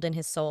swirled in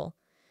his soul.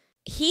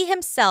 He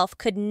himself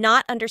could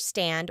not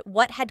understand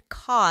what had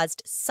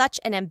caused such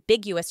an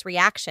ambiguous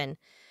reaction,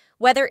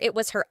 whether it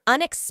was her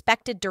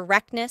unexpected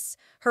directness,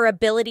 her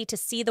ability to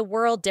see the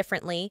world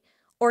differently,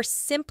 or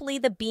simply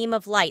the beam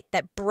of light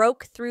that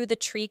broke through the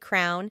tree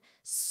crown,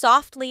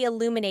 softly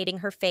illuminating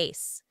her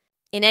face.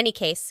 In any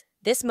case,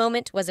 this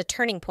moment was a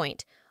turning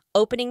point,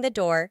 opening the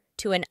door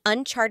to an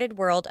uncharted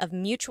world of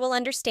mutual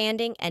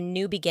understanding and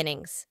new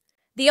beginnings.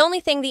 The only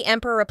thing the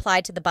emperor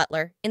replied to the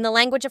butler, in the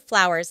language of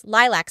flowers,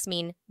 lilacs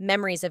mean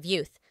memories of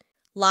youth.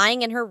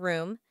 Lying in her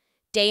room,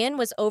 Dayan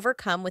was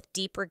overcome with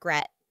deep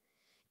regret.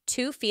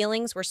 Two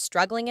feelings were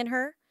struggling in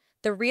her,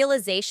 the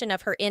realization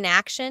of her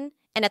inaction,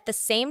 and at the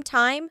same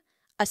time,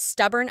 a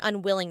stubborn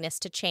unwillingness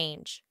to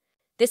change.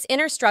 This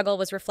inner struggle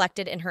was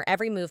reflected in her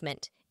every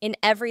movement, in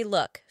every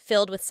look,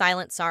 filled with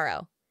silent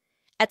sorrow.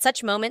 At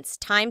such moments,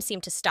 time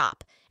seemed to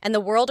stop, and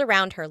the world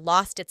around her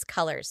lost its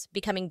colors,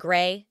 becoming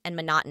gray and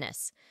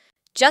monotonous.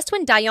 Just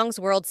when Dayoung's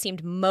world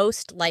seemed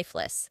most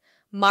lifeless,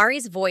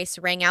 Mari's voice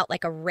rang out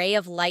like a ray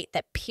of light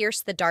that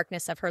pierced the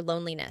darkness of her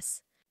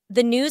loneliness.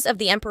 The news of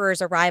the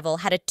emperor's arrival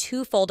had a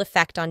twofold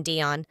effect on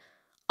Dion.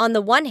 On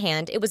the one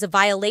hand, it was a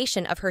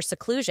violation of her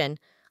seclusion.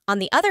 On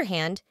the other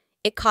hand,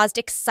 it caused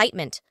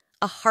excitement,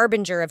 a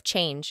harbinger of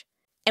change.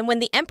 And when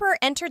the emperor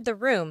entered the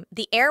room,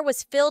 the air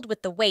was filled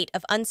with the weight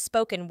of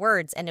unspoken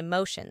words and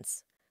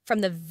emotions. From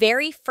the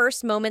very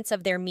first moments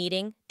of their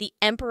meeting, the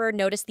emperor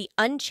noticed the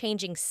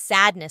unchanging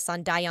sadness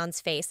on Dayan's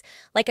face,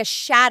 like a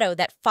shadow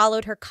that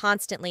followed her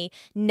constantly,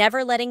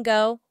 never letting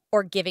go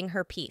or giving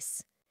her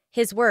peace.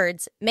 His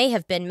words may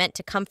have been meant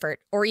to comfort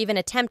or even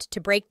attempt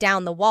to break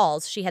down the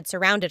walls she had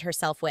surrounded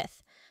herself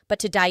with, but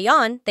to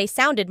Dayan, they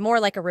sounded more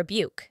like a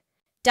rebuke.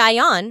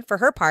 Dayan, for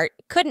her part,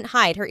 couldn't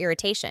hide her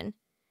irritation.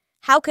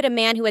 How could a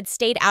man who had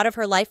stayed out of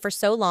her life for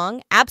so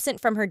long,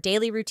 absent from her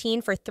daily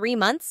routine for 3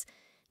 months,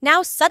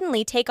 now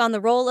suddenly take on the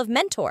role of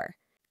mentor?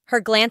 Her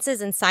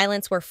glances and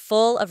silence were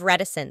full of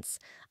reticence,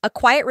 a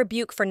quiet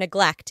rebuke for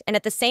neglect, and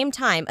at the same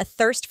time a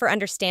thirst for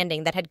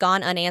understanding that had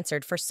gone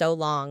unanswered for so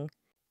long.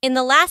 In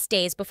the last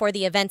days before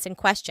the events in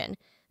question,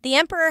 the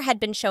emperor had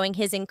been showing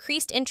his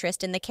increased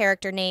interest in the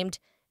character named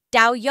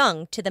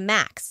Daoyang to the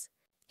max.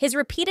 His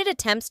repeated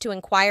attempts to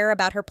inquire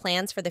about her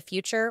plans for the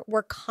future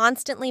were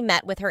constantly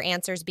met with her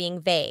answers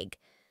being vague,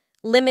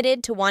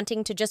 limited to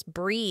wanting to just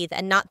breathe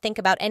and not think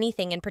about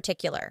anything in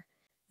particular.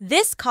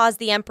 This caused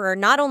the emperor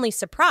not only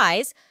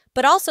surprise,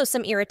 but also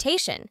some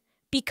irritation,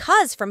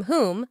 because from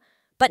whom,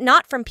 but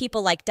not from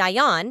people like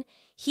Dayan,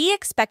 he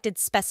expected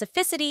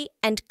specificity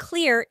and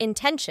clear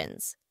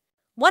intentions.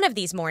 One of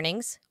these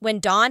mornings, when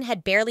dawn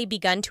had barely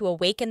begun to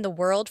awaken the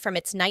world from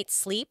its night's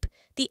sleep,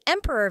 the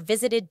emperor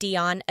visited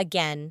Dion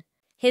again.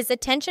 His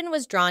attention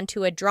was drawn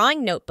to a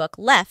drawing notebook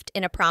left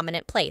in a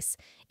prominent place.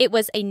 It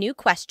was a new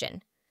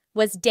question.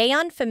 Was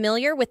Dayan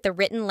familiar with the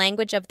written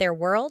language of their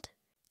world?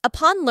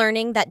 Upon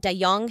learning that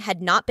Dayoung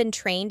had not been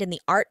trained in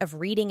the art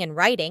of reading and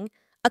writing,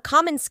 a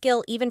common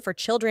skill even for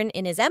children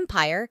in his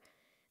empire,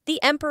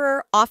 the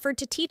emperor offered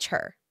to teach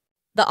her.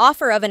 The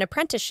offer of an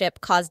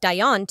apprenticeship caused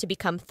Dayan to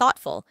become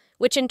thoughtful,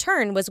 which in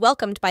turn was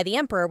welcomed by the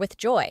emperor with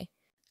joy.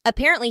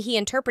 Apparently, he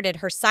interpreted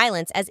her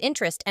silence as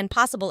interest and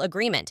possible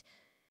agreement.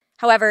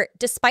 However,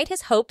 despite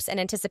his hopes and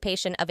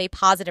anticipation of a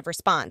positive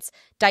response,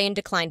 Daeun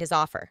declined his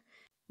offer.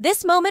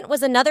 This moment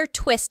was another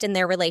twist in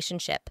their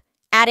relationship,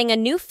 adding a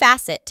new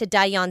facet to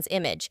Daeun's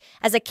image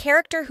as a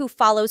character who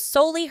follows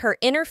solely her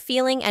inner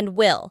feeling and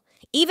will,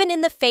 even in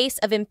the face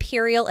of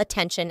imperial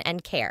attention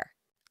and care.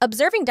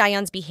 Observing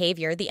Daeun's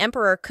behavior, the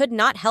emperor could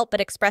not help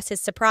but express his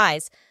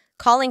surprise,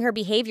 calling her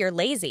behavior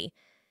lazy.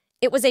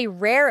 It was a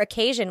rare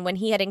occasion when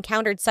he had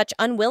encountered such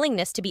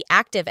unwillingness to be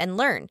active and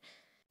learn.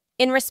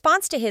 In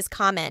response to his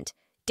comment,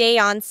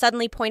 Daeun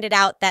suddenly pointed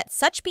out that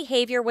such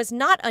behavior was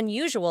not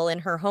unusual in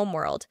her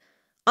homeworld.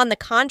 On the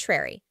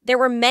contrary, there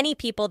were many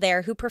people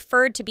there who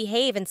preferred to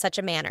behave in such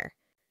a manner.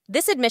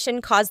 This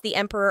admission caused the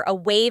emperor a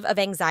wave of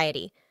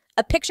anxiety.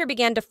 A picture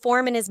began to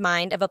form in his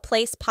mind of a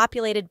place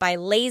populated by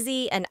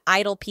lazy and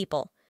idle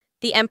people.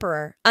 The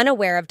emperor,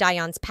 unaware of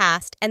Daeun's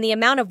past and the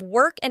amount of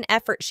work and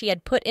effort she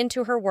had put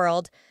into her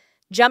world,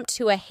 jumped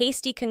to a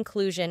hasty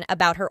conclusion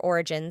about her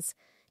origins,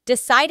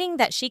 deciding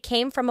that she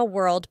came from a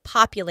world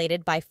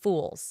populated by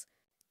fools.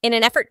 In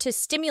an effort to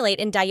stimulate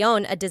in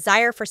Daeun a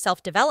desire for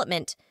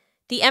self-development,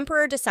 the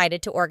emperor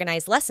decided to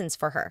organize lessons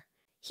for her.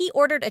 He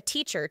ordered a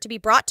teacher to be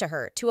brought to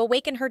her to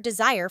awaken her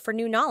desire for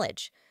new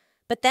knowledge.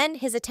 But then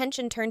his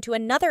attention turned to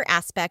another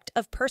aspect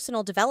of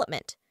personal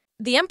development.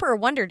 The emperor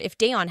wondered if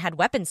Daeun had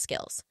weapon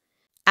skills.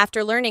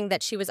 After learning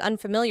that she was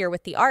unfamiliar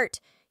with the art,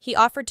 he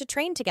offered to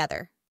train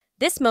together.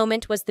 This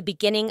moment was the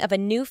beginning of a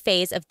new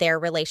phase of their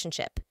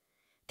relationship.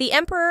 The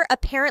emperor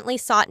apparently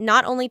sought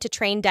not only to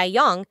train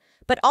Daeun,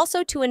 but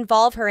also to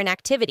involve her in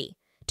activity,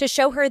 to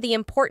show her the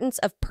importance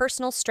of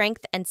personal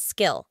strength and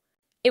skill.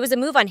 It was a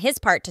move on his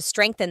part to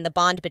strengthen the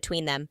bond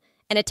between them,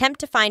 an attempt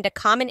to find a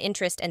common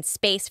interest and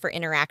space for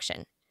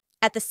interaction.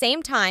 At the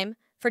same time,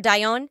 for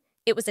Daeun,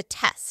 it was a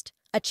test,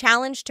 a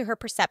challenge to her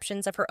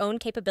perceptions of her own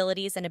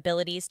capabilities and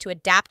abilities to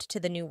adapt to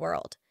the new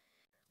world.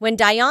 When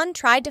Daeun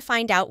tried to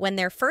find out when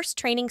their first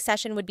training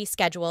session would be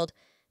scheduled,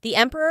 the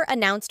emperor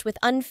announced with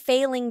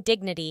unfailing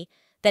dignity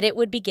that it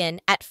would begin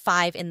at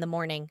 5 in the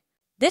morning.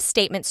 This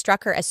statement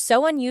struck her as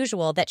so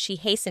unusual that she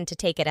hastened to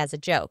take it as a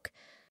joke.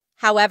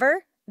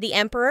 However, the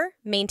emperor,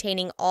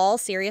 maintaining all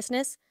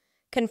seriousness,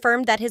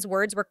 confirmed that his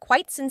words were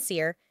quite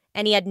sincere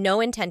and he had no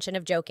intention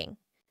of joking.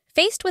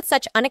 Faced with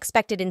such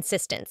unexpected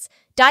insistence,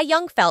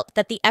 Daeun felt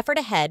that the effort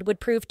ahead would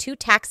prove too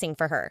taxing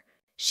for her.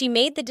 She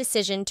made the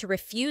decision to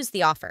refuse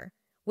the offer,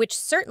 which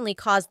certainly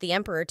caused the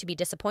emperor to be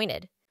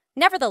disappointed.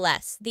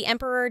 Nevertheless, the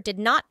emperor did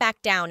not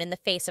back down in the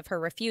face of her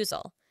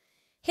refusal.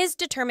 His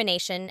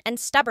determination and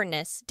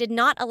stubbornness did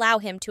not allow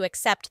him to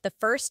accept the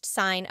first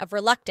sign of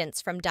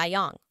reluctance from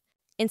Daeun.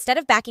 Instead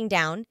of backing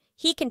down,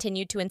 he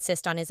continued to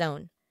insist on his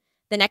own.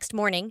 The next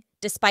morning,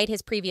 despite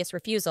his previous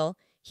refusal,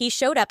 he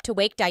showed up to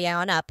wake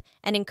Daeun up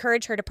and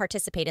encourage her to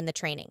participate in the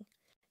training.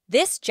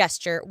 This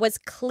gesture was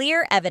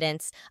clear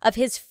evidence of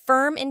his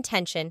firm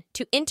intention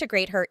to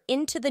integrate her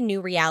into the new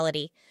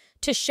reality,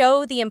 to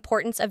show the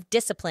importance of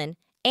discipline,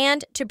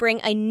 and to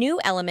bring a new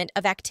element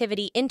of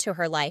activity into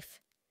her life.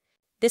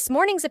 This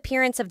morning's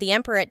appearance of the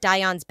emperor at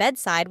Daeun's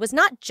bedside was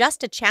not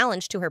just a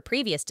challenge to her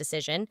previous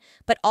decision,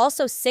 but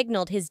also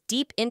signaled his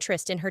deep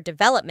interest in her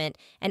development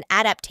and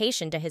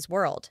adaptation to his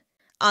world.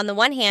 On the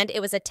one hand, it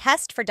was a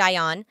test for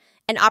Daeun,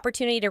 an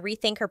opportunity to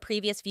rethink her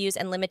previous views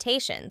and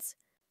limitations.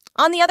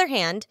 On the other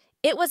hand,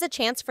 it was a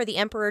chance for the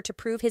emperor to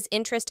prove his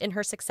interest in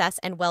her success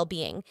and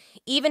well-being,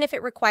 even if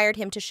it required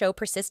him to show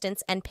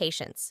persistence and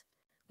patience.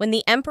 When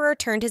the emperor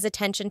turned his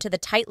attention to the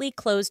tightly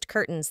closed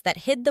curtains that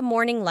hid the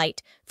morning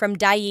light from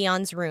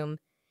Daeun's room,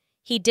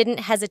 he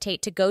didn't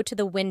hesitate to go to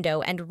the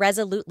window and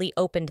resolutely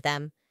opened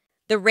them.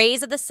 The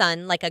rays of the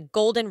sun, like a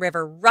golden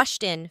river,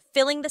 rushed in,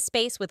 filling the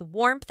space with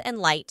warmth and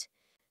light.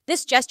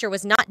 This gesture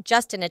was not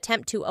just an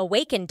attempt to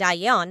awaken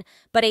Daeun,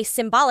 but a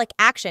symbolic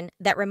action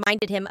that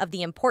reminded him of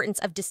the importance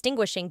of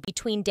distinguishing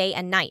between day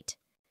and night.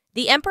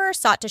 The emperor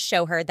sought to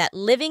show her that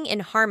living in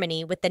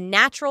harmony with the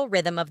natural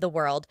rhythm of the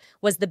world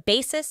was the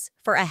basis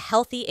for a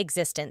healthy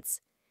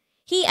existence.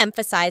 He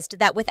emphasized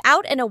that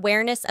without an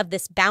awareness of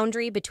this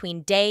boundary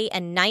between day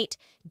and night,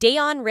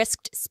 Daeun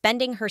risked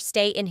spending her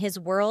stay in his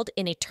world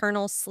in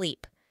eternal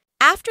sleep.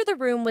 After the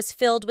room was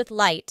filled with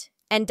light,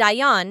 and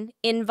Daeun,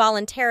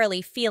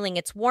 involuntarily feeling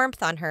its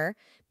warmth on her,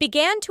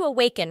 began to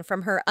awaken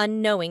from her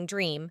unknowing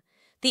dream,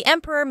 the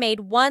emperor made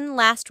one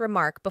last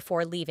remark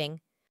before leaving.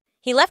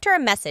 He left her a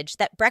message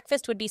that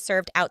breakfast would be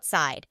served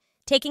outside,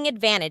 taking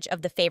advantage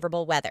of the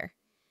favorable weather.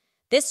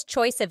 This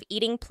choice of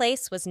eating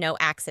place was no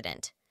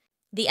accident.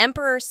 The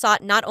emperor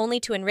sought not only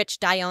to enrich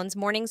Daeun's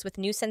mornings with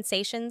new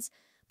sensations,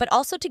 but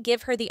also to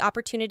give her the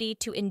opportunity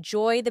to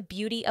enjoy the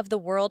beauty of the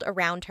world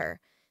around her,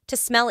 to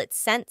smell its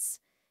scents,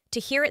 to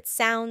hear its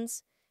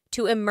sounds,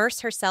 to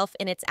immerse herself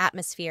in its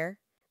atmosphere.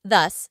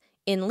 Thus,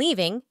 in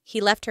leaving, he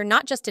left her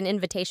not just an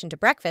invitation to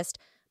breakfast,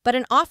 but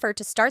an offer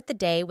to start the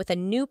day with a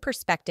new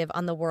perspective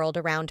on the world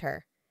around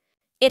her.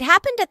 It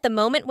happened at the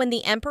moment when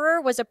the emperor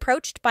was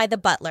approached by the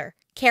butler,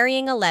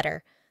 carrying a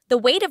letter, the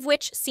weight of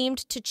which seemed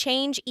to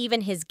change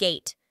even his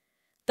gait.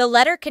 The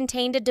letter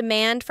contained a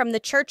demand from the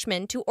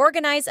churchman to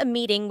organize a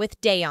meeting with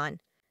Daeun.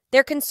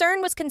 Their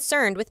concern was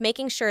concerned with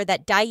making sure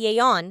that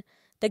Daeyeon,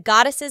 the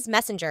goddess's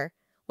messenger,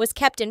 was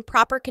kept in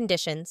proper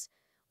conditions,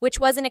 which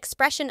was an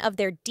expression of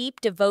their deep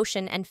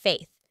devotion and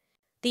faith.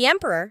 The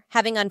emperor,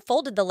 having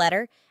unfolded the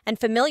letter and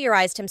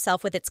familiarized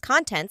himself with its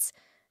contents,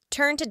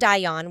 turned to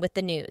Daeyeon with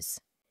the news.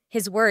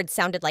 His words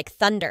sounded like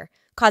thunder,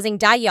 causing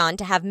Daeyeon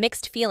to have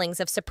mixed feelings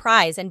of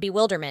surprise and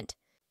bewilderment.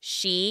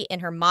 She,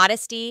 in her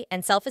modesty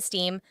and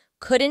self-esteem,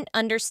 couldn't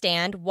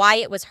understand why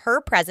it was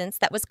her presence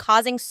that was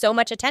causing so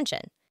much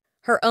attention.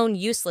 Her own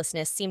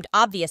uselessness seemed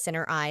obvious in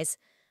her eyes,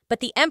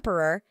 but the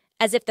emperor,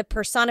 as if the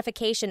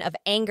personification of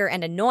anger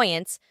and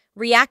annoyance,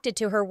 reacted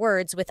to her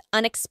words with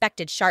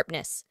unexpected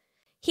sharpness.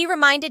 He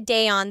reminded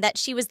Daeyeon that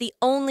she was the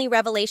only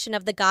revelation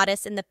of the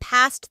goddess in the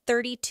past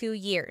 32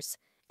 years,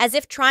 as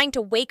if trying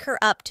to wake her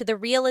up to the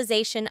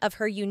realization of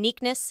her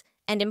uniqueness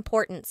and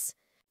importance.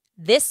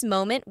 This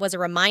moment was a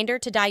reminder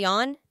to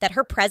Daeyeon that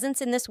her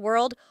presence in this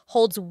world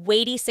holds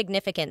weighty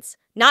significance,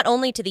 not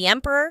only to the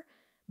emperor,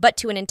 but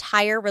to an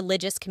entire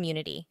religious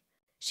community.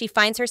 She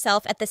finds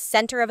herself at the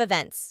center of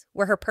events,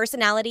 where her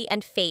personality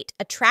and fate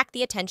attract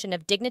the attention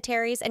of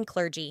dignitaries and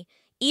clergy,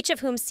 each of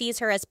whom sees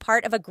her as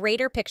part of a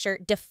greater picture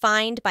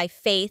defined by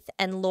faith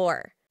and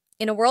lore.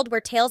 In a world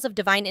where tales of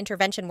divine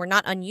intervention were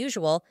not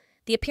unusual,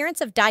 the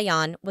appearance of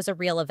Daeyeon was a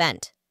real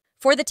event.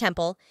 For the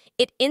temple,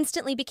 it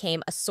instantly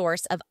became a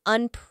source of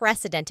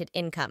unprecedented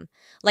income,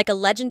 like a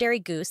legendary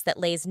goose that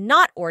lays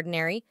not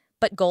ordinary,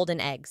 but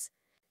golden eggs.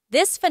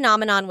 This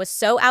phenomenon was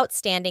so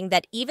outstanding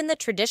that even the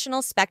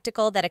traditional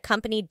spectacle that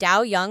accompanied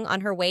Dao Young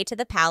on her way to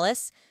the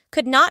palace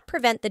could not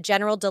prevent the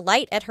general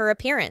delight at her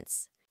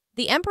appearance.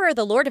 The emperor,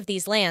 the lord of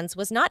these lands,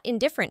 was not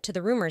indifferent to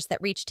the rumors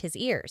that reached his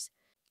ears.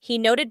 He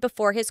noted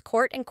before his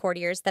court and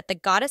courtiers that the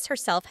goddess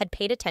herself had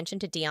paid attention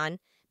to Daeyeon,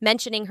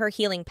 mentioning her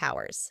healing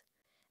powers.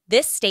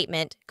 This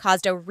statement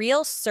caused a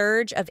real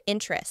surge of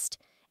interest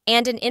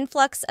and an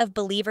influx of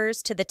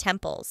believers to the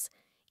temples,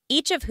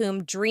 each of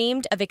whom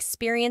dreamed of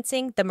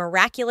experiencing the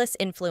miraculous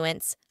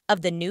influence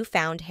of the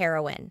newfound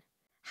heroine.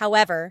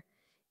 However,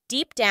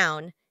 deep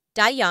down,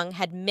 Daeyeon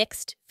had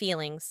mixed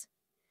feelings.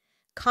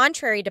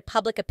 Contrary to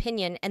public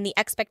opinion and the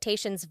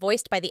expectations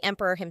voiced by the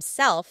emperor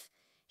himself,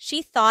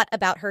 she thought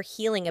about her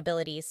healing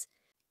abilities.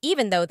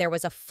 Even though there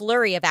was a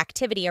flurry of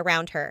activity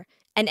around her,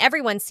 and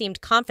everyone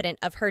seemed confident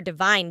of her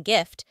divine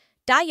gift,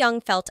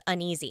 Daeyeon felt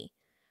uneasy.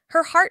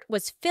 Her heart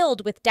was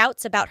filled with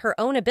doubts about her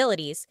own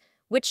abilities,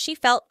 which she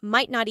felt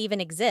might not even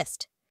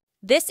exist.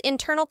 This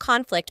internal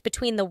conflict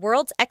between the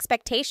world's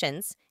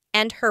expectations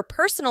and her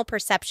personal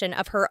perception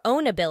of her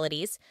own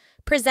abilities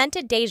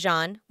presented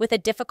Daejeon with a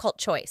difficult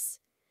choice: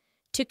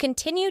 to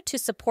continue to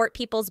support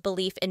people's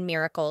belief in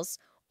miracles,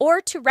 or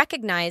to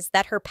recognize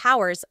that her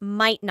powers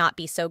might not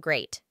be so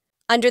great.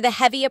 Under the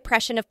heavy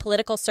oppression of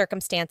political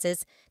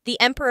circumstances, the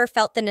emperor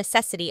felt the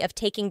necessity of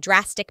taking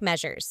drastic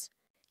measures.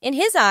 In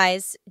his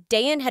eyes,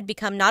 Daeyeon had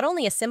become not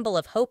only a symbol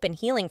of hope and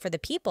healing for the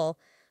people,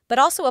 but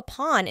also a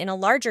pawn in a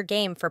larger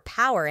game for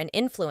power and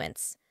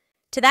influence.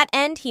 To that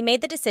end, he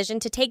made the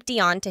decision to take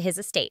Daeyeon to his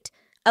estate,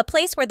 a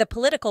place where the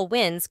political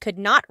winds could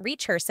not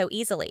reach her so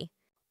easily.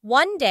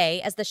 One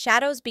day, as the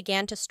shadows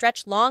began to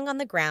stretch long on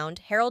the ground,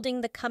 heralding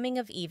the coming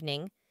of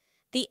evening,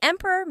 the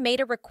emperor made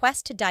a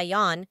request to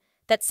Daeyeon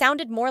that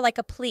sounded more like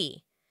a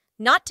plea,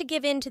 not to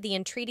give in to the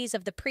entreaties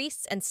of the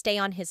priests and stay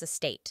on his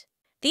estate.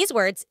 These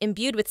words,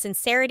 imbued with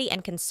sincerity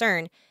and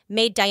concern,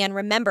 made Daeyeon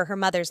remember her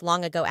mother's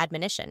long-ago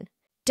admonition.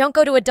 "Don't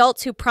go to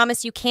adults who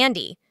promise you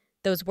candy,"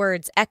 those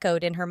words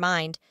echoed in her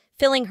mind,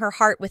 filling her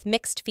heart with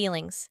mixed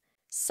feelings.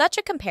 Such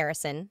a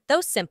comparison,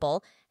 though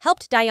simple,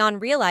 helped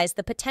Daeyeon realize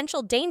the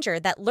potential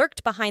danger that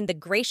lurked behind the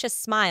gracious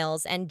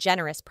smiles and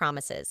generous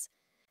promises.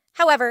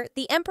 However,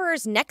 the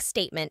emperor's next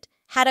statement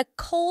had a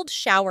cold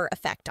shower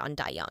effect on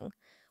Daeyeon.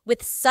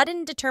 With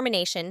sudden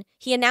determination,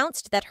 he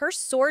announced that her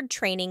sword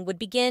training would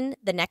begin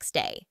the next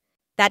day.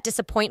 That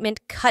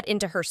disappointment cut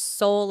into her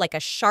soul like a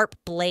sharp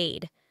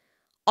blade.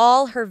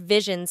 All her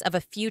visions of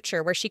a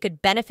future where she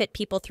could benefit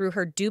people through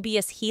her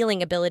dubious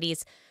healing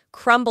abilities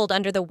crumbled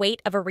under the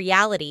weight of a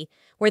reality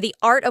where the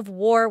art of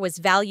war was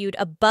valued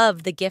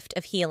above the gift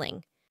of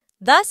healing.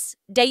 Thus,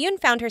 Daeyeon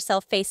found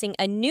herself facing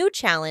a new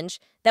challenge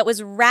that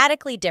was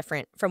radically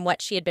different from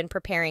what she had been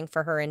preparing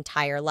for her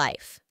entire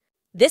life.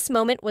 This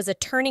moment was a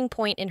turning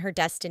point in her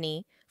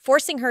destiny,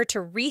 forcing her to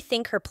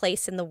rethink her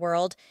place in the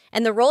world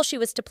and the role she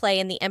was to play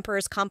in the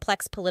emperor's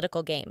complex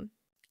political game.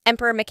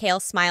 Emperor Mikhail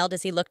smiled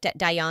as he looked at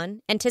Daeyeon,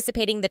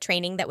 anticipating the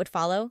training that would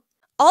follow.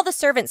 All the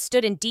servants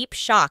stood in deep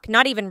shock,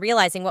 not even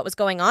realizing what was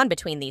going on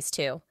between these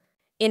two.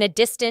 In a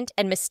distant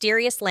and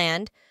mysterious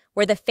land,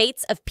 where the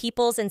fates of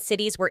peoples and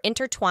cities were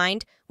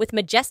intertwined with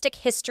majestic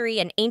history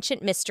and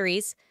ancient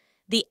mysteries,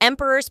 the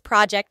emperor's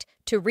project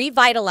to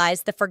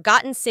revitalize the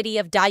forgotten city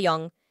of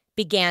Daejeon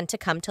began to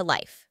come to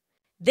life.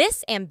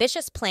 This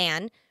ambitious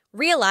plan,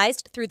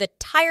 realized through the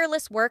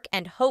tireless work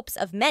and hopes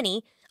of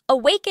many,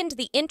 awakened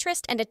the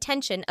interest and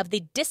attention of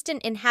the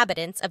distant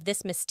inhabitants of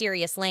this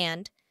mysterious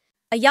land.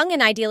 A young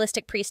and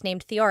idealistic priest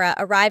named Theora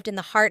arrived in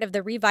the heart of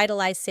the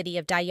revitalized city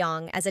of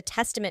Daejeon as a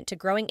testament to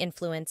growing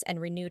influence and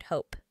renewed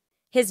hope.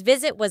 His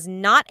visit was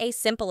not a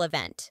simple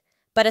event,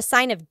 but a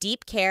sign of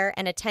deep care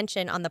and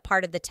attention on the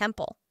part of the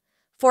temple.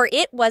 For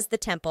it was the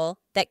temple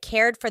that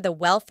cared for the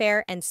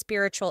welfare and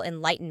spiritual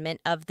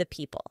enlightenment of the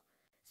people.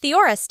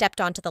 Theora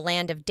stepped onto the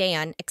land of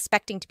Daeon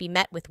expecting to be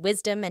met with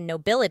wisdom and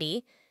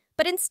nobility,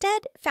 but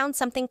instead found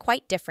something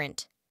quite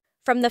different.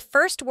 From the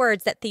first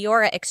words that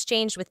Theora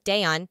exchanged with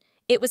Daeon,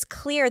 it was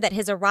clear that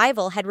his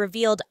arrival had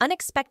revealed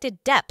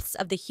unexpected depths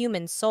of the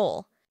human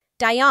soul.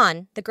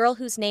 Daeon, the girl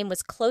whose name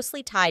was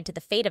closely tied to the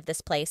fate of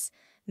this place,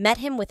 met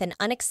him with an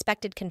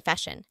unexpected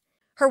confession.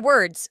 Her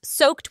words,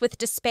 soaked with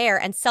despair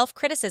and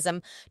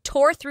self-criticism,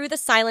 tore through the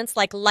silence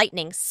like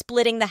lightning,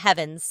 splitting the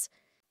heavens.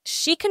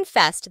 She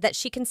confessed that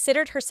she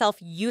considered herself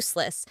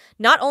useless,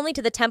 not only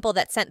to the temple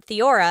that sent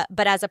Theora,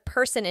 but as a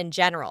person in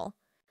general.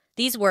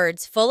 These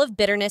words, full of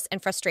bitterness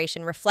and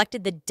frustration,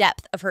 reflected the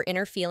depth of her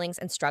inner feelings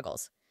and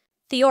struggles.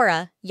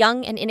 Theora,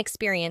 young and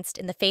inexperienced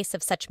in the face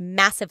of such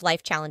massive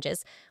life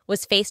challenges,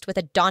 was faced with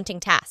a daunting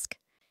task.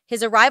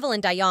 His arrival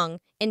in Daeong,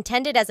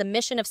 intended as a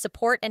mission of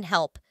support and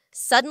help,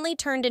 suddenly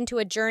turned into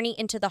a journey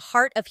into the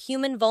heart of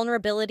human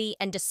vulnerability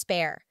and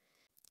despair.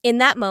 In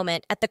that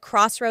moment, at the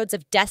crossroads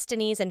of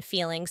destinies and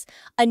feelings,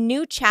 a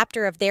new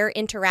chapter of their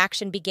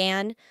interaction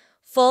began,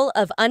 full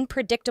of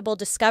unpredictable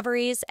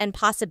discoveries and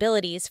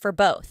possibilities for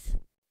both.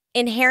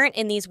 Inherent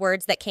in these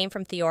words that came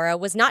from Theora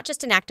was not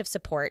just an act of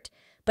support,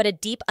 but a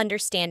deep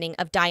understanding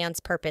of Daeon's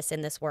purpose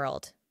in this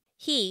world.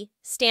 He,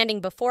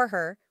 standing before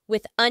her,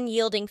 with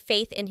unyielding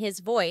faith in his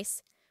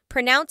voice,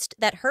 pronounced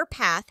that her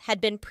path had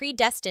been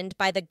predestined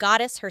by the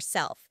goddess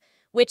herself,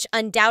 which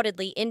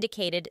undoubtedly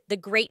indicated the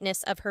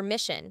greatness of her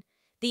mission,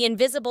 the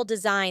invisible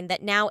design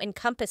that now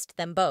encompassed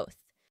them both.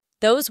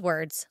 Those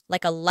words,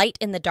 like a light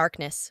in the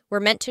darkness, were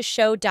meant to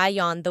show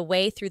Daeon the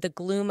way through the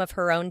gloom of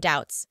her own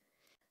doubts.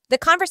 The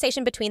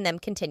conversation between them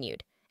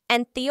continued,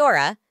 and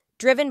Theora,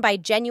 driven by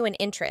genuine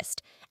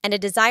interest and a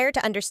desire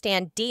to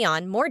understand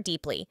Daeon more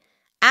deeply,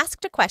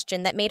 asked a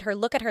question that made her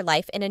look at her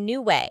life in a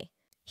new way.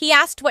 He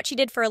asked what she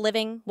did for a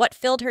living, what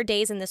filled her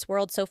days in this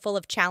world so full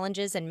of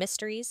challenges and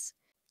mysteries.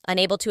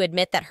 Unable to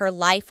admit that her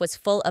life was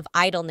full of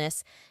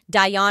idleness,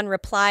 Daeon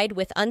replied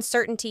with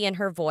uncertainty in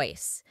her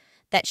voice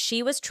that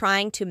she was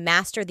trying to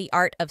master the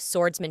art of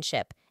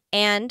swordsmanship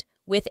and,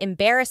 with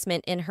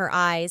embarrassment in her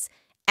eyes,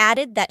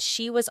 added that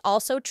she was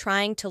also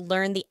trying to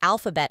learn the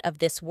alphabet of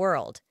this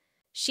world.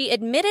 She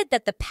admitted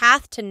that the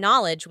path to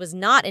knowledge was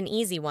not an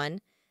easy one,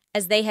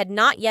 as they had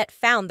not yet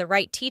found the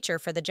right teacher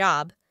for the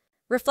job.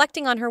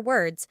 Reflecting on her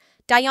words,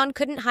 Daeon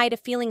couldn't hide a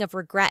feeling of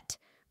regret,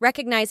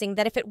 recognizing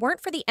that if it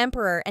weren't for the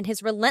emperor and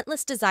his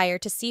relentless desire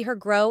to see her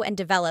grow and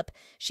develop,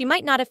 she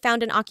might not have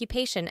found an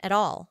occupation at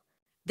all.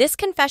 This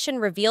confession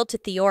revealed to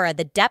Theora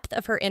the depth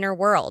of her inner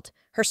world,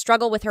 her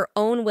struggle with her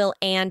own will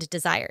and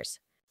desires.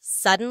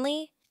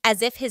 Suddenly,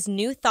 as if his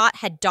new thought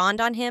had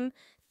dawned on him,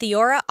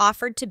 Theora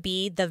offered to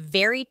be the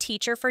very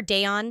teacher for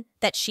Daeon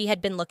that she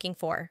had been looking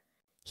for.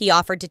 He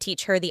offered to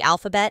teach her the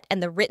alphabet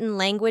and the written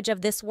language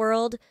of this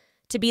world,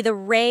 to be the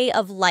ray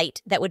of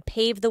light that would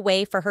pave the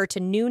way for her to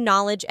new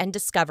knowledge and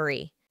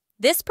discovery.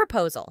 This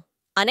proposal,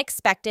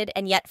 unexpected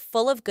and yet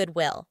full of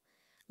goodwill,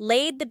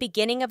 laid the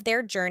beginning of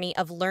their journey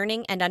of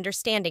learning and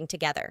understanding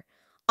together,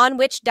 on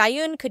which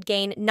Daeon could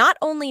gain not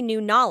only new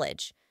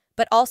knowledge,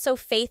 but also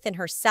faith in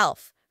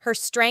herself, her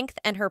strength,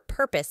 and her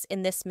purpose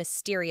in this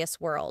mysterious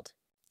world.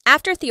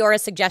 After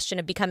Theora's suggestion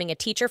of becoming a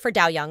teacher for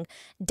Daeong,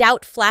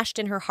 doubt flashed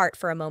in her heart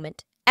for a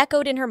moment,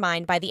 echoed in her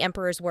mind by the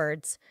emperor's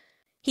words.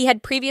 He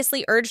had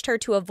previously urged her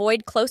to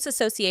avoid close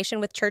association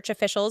with church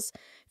officials,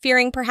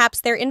 fearing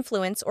perhaps their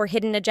influence or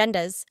hidden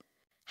agendas.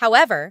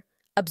 However,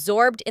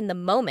 absorbed in the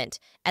moment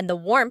and the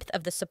warmth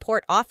of the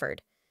support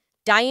offered,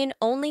 Daeon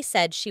only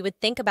said she would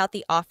think about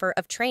the offer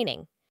of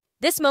training.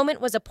 This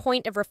moment was a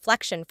point of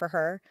reflection for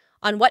her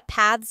on what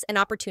paths and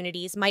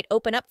opportunities might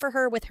open up for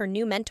her with her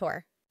new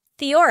mentor.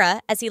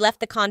 Theora, as he left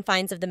the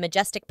confines of the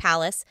majestic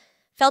palace,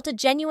 felt a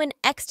genuine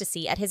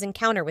ecstasy at his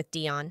encounter with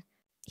Daeon.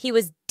 He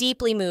was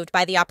deeply moved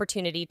by the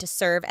opportunity to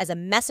serve as a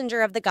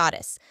messenger of the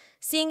goddess,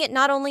 seeing it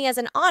not only as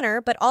an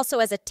honor but also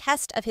as a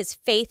test of his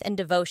faith and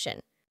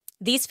devotion.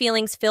 These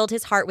feelings filled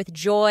his heart with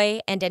joy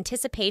and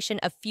anticipation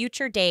of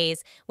future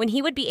days when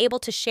he would be able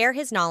to share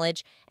his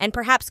knowledge and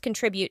perhaps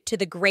contribute to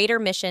the greater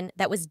mission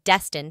that was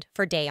destined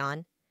for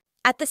Daeon.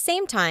 At the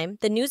same time,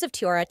 the news of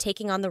Theora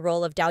taking on the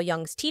role of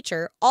Daeong's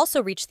teacher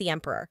also reached the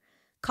emperor,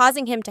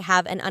 causing him to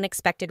have an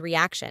unexpected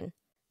reaction.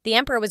 The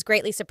emperor was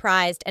greatly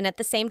surprised and at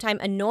the same time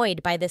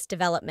annoyed by this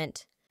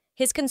development.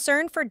 His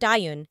concern for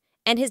Daeon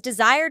and his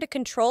desire to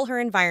control her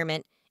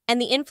environment and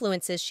the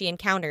influences she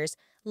encounters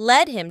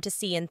led him to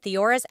see in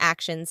Theora's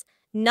actions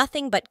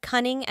nothing but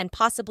cunning and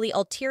possibly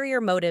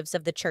ulterior motives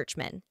of the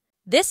churchmen.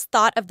 This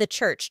thought of the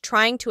church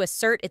trying to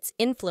assert its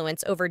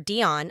influence over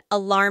Daeon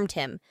alarmed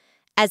him,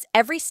 as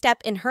every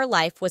step in her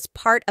life was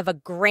part of a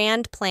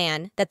grand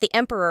plan that the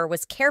emperor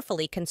was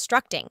carefully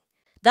constructing.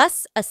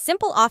 Thus, a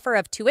simple offer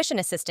of tuition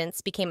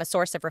assistance became a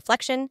source of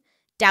reflection,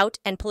 doubt,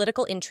 and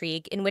political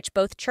intrigue in which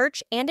both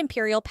church and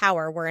imperial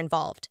power were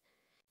involved.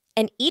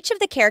 and each of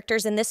the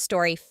characters in this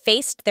story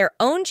faced their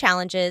own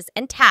challenges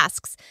and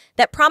tasks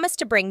that promised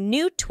to bring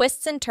new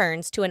twists and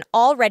turns to an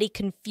already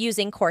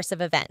confusing course of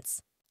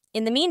events.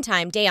 In the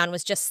meantime, Daeon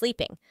was just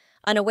sleeping,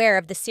 unaware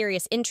of the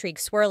serious intrigue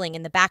swirling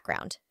in the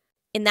background.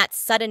 In that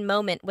sudden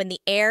moment when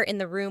the air in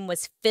the room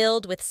was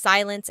filled with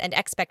silence and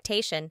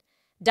expectation,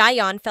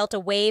 Daeon felt a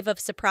wave of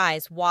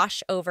surprise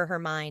wash over her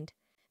mind.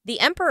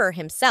 The emperor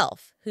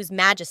himself, whose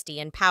majesty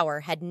and power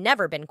had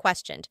never been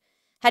questioned,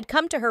 had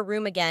come to her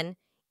room again,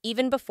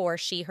 even before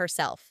she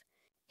herself.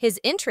 His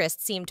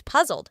interest seemed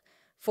puzzled,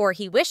 for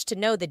he wished to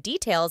know the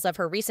details of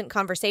her recent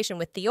conversation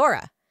with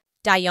Theora.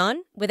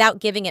 Daeon,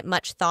 without giving it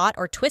much thought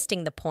or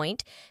twisting the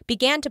point,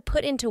 began to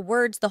put into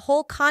words the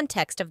whole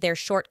context of their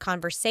short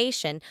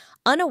conversation,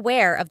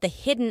 unaware of the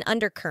hidden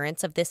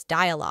undercurrents of this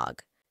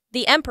dialogue.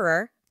 The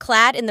emperor,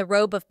 clad in the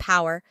robe of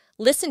power,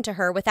 listened to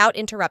her without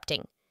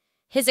interrupting.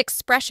 His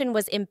expression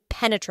was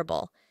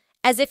impenetrable,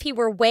 as if he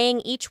were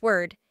weighing each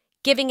word,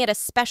 giving it a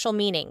special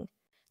meaning.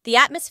 The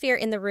atmosphere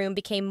in the room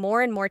became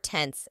more and more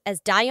tense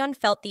as Daeon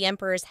felt the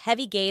emperor's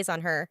heavy gaze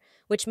on her,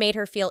 which made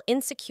her feel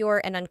insecure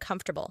and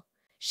uncomfortable.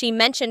 She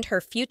mentioned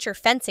her future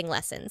fencing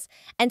lessons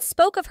and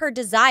spoke of her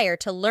desire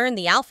to learn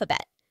the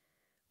alphabet,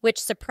 which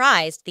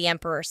surprised the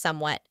emperor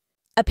somewhat.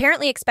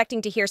 Apparently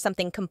expecting to hear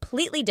something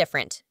completely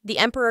different, the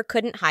emperor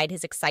couldn't hide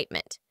his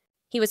excitement.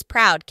 He was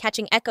proud,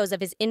 catching echoes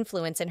of his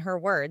influence in her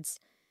words.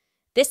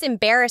 This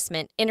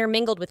embarrassment,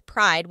 intermingled with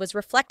pride, was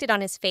reflected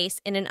on his face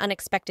in an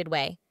unexpected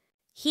way.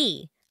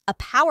 He, a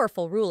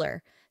powerful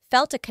ruler,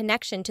 felt a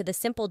connection to the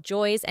simple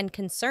joys and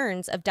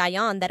concerns of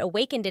Daeon that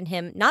awakened in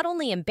him not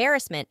only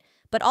embarrassment,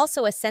 but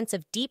also a sense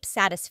of deep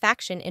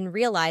satisfaction in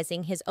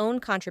realizing his own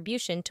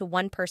contribution to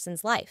one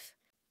person's life.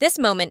 This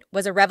moment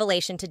was a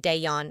revelation to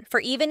Daeon,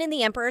 for even in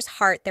the emperor's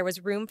heart there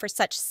was room for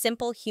such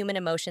simple human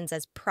emotions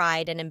as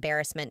pride and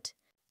embarrassment.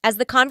 As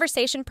the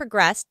conversation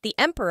progressed, the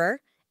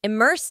emperor,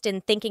 immersed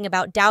in thinking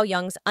about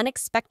Daoyang's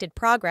unexpected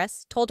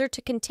progress, told her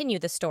to continue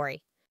the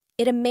story.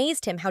 It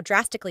amazed him how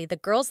drastically the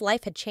girl's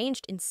life had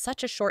changed in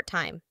such a short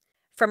time.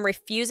 From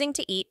refusing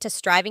to eat to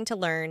striving to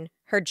learn,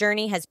 her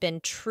journey has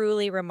been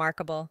truly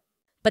remarkable.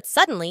 But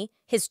suddenly,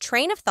 his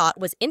train of thought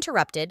was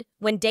interrupted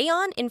when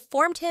Daeon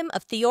informed him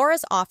of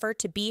Theora's offer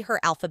to be her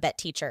alphabet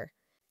teacher.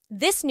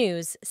 This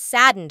news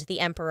saddened the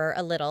emperor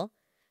a little,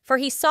 for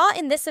he saw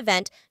in this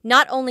event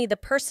not only the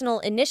personal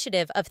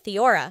initiative of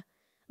Theora,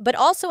 but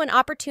also an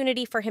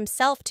opportunity for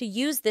himself to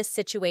use this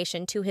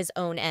situation to his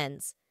own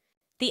ends.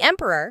 The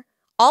emperor,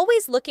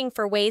 always looking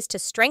for ways to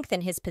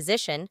strengthen his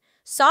position,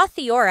 saw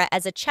Theora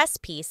as a chess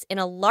piece in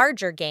a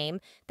larger game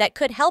that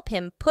could help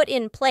him put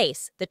in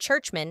place the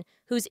churchman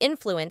whose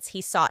influence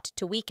he sought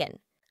to weaken.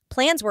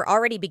 Plans were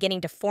already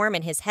beginning to form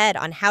in his head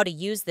on how to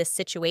use this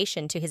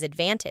situation to his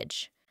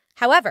advantage.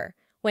 However,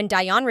 when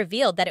Daeon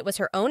revealed that it was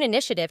her own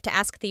initiative to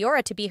ask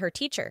Theora to be her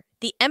teacher,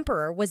 the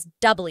emperor was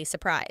doubly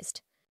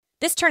surprised.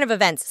 This turn of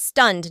events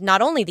stunned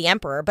not only the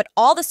emperor, but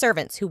all the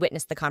servants who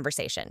witnessed the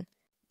conversation.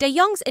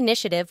 Daeyeong's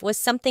initiative was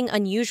something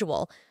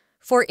unusual,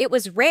 for it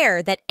was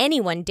rare that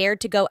anyone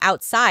dared to go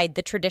outside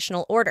the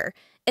traditional order,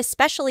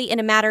 especially in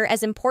a matter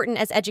as important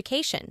as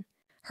education.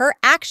 Her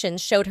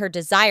actions showed her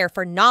desire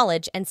for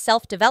knowledge and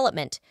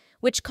self-development,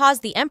 which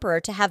caused the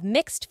emperor to have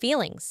mixed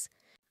feelings.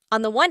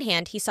 On the one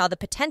hand, he saw the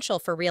potential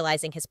for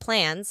realizing his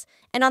plans,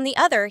 and on the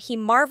other, he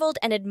marveled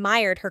and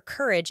admired her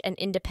courage and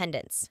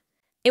independence.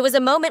 It was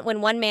a moment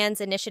when one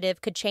man's initiative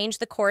could change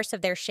the course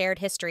of their shared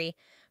history,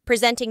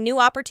 presenting new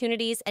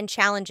opportunities and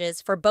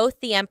challenges for both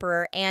the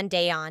emperor and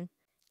Daeon.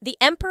 The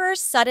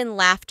emperor's sudden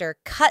laughter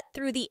cut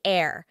through the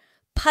air,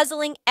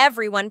 puzzling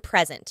everyone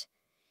present.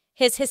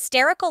 His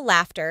hysterical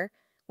laughter,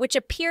 which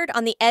appeared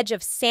on the edge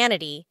of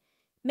sanity,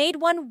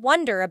 made one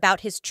wonder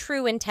about his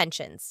true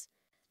intentions.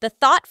 The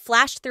thought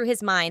flashed through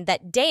his mind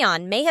that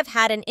Daeon may have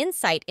had an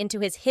insight into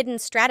his hidden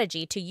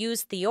strategy to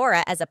use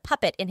Theora as a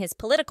puppet in his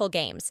political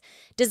games,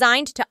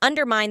 designed to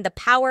undermine the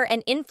power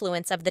and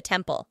influence of the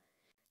temple.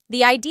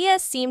 The idea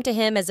seemed to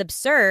him as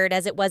absurd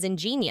as it was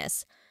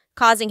ingenious,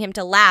 causing him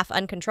to laugh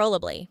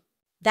uncontrollably.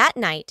 That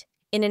night,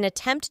 in an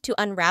attempt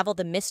to unravel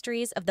the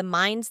mysteries of the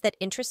minds that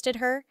interested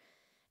her,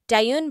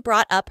 Daeun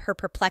brought up her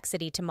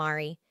perplexity to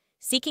Mari,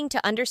 seeking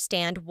to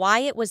understand why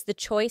it was the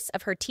choice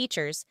of her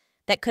teachers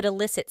that could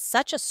elicit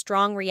such a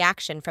strong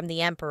reaction from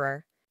the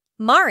emperor.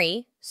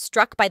 Mari,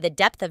 struck by the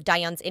depth of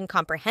Daeun's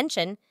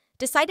incomprehension,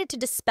 decided to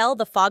dispel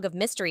the fog of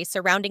mystery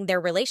surrounding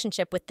their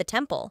relationship with the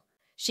temple.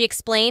 She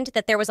explained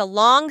that there was a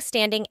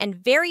long-standing and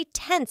very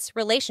tense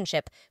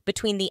relationship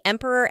between the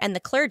emperor and the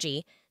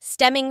clergy,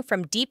 stemming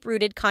from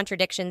deep-rooted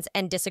contradictions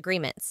and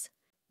disagreements.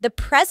 The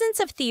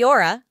presence of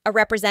Theora, a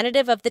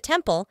representative of the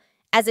temple,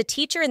 as a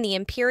teacher in the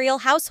imperial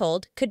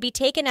household could be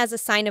taken as a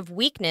sign of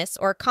weakness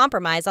or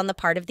compromise on the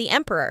part of the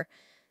emperor,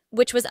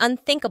 which was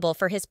unthinkable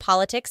for his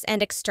politics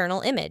and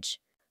external image.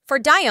 For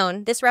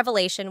Daeun, this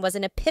revelation was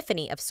an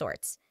epiphany of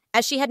sorts,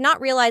 as she had not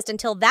realized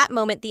until that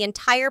moment the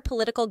entire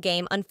political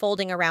game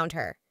unfolding around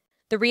her.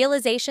 The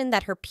realization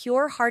that her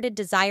pure-hearted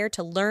desire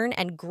to learn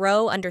and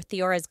grow under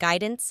Theora's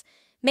guidance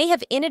may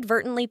have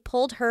inadvertently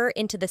pulled her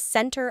into the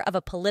center of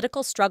a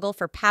political struggle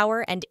for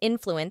power and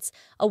influence,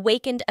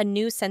 awakened a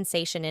new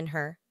sensation in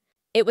her.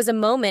 It was a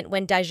moment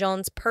when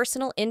Dajon's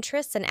personal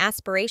interests and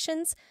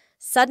aspirations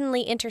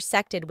suddenly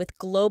intersected with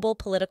global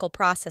political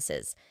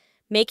processes,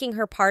 making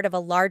her part of a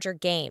larger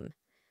game,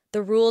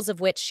 the rules of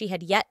which she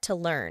had yet to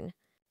learn.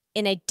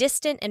 In a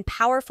distant and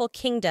powerful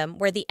kingdom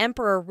where the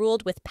emperor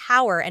ruled with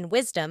power and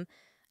wisdom,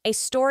 a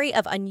story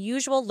of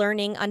unusual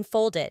learning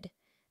unfolded.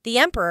 The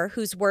emperor,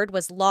 whose word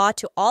was law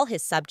to all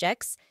his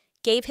subjects,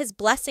 gave his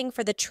blessing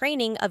for the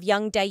training of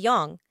young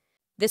Daeyeon.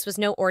 This was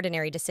no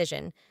ordinary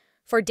decision,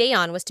 for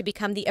Daeyeon was to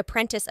become the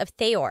apprentice of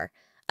Theor,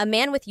 a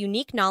man with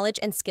unique knowledge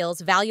and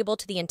skills valuable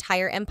to the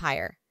entire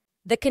empire.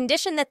 The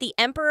condition that the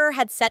emperor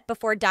had set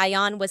before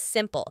Daeyeon was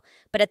simple,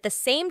 but at the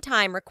same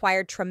time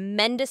required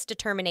tremendous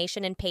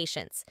determination and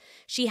patience.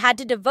 She had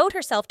to devote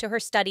herself to her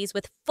studies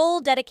with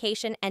full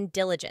dedication and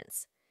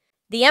diligence.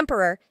 The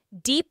emperor,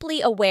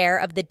 deeply aware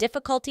of the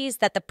difficulties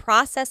that the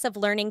process of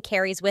learning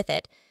carries with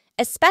it,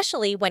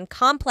 especially when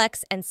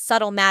complex and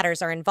subtle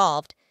matters are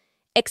involved,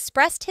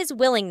 expressed his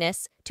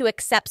willingness to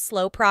accept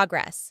slow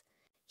progress.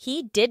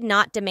 He did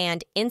not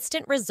demand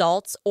instant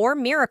results or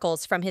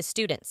miracles from his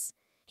students.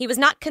 He was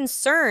not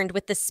concerned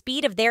with the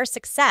speed of their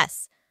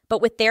success,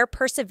 but with their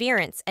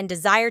perseverance and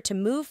desire to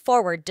move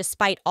forward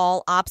despite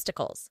all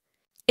obstacles.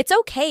 It's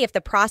okay if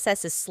the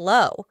process is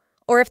slow,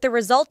 or if the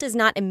result is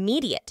not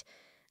immediate.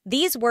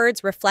 These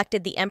words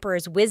reflected the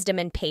emperor's wisdom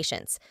and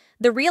patience,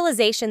 the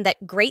realization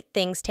that great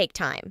things take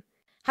time.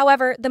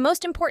 However, the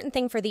most important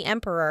thing for the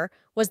emperor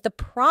was the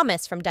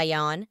promise from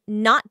Daeyeon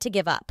not to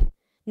give up,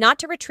 not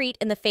to retreat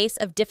in the face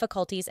of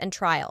difficulties and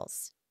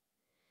trials.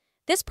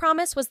 This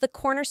promise was the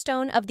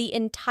cornerstone of the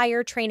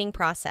entire training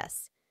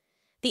process.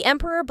 The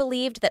emperor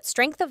believed that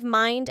strength of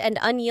mind and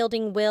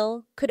unyielding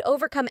will could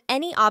overcome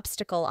any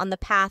obstacle on the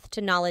path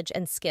to knowledge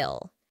and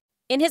skill.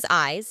 In his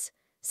eyes,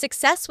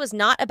 success was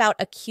not about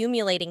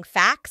accumulating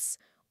facts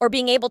or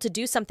being able to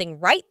do something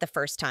right the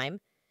first time,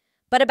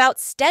 but about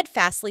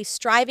steadfastly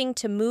striving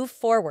to move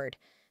forward,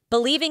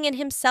 believing in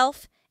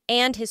himself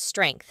and his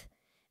strength,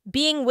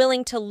 being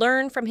willing to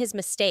learn from his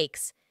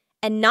mistakes,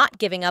 and not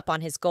giving up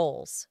on his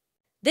goals.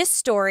 This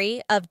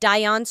story of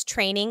Daeyeon's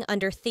training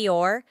under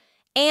Theor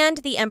and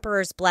the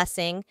emperor's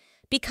blessing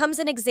becomes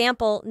an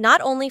example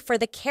not only for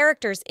the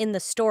characters in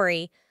the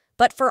story,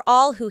 but for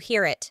all who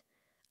hear it.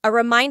 A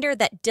reminder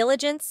that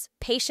diligence,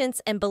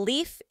 patience, and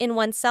belief in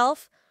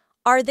oneself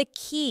are the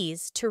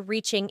keys to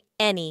reaching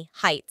any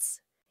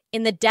heights.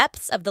 In the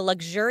depths of the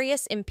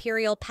luxurious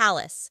imperial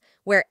palace,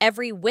 where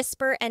every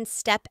whisper and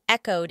step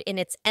echoed in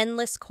its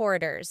endless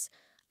corridors,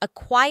 a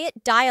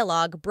quiet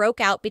dialogue broke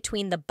out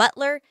between the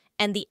butler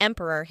and the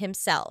emperor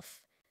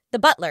himself. The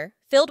butler,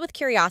 filled with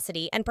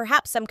curiosity and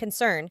perhaps some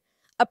concern,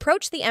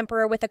 approached the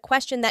emperor with a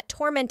question that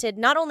tormented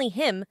not only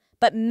him,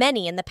 but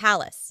many in the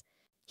palace.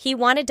 He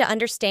wanted to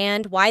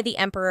understand why the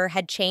emperor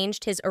had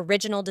changed his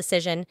original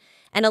decision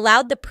and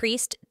allowed the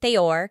priest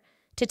Theor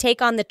to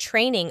take on the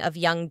training of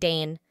young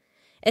Daeyeon,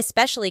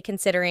 especially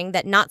considering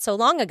that not so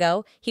long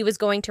ago he was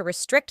going to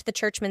restrict the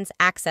churchman's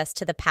access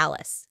to the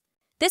palace.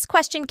 This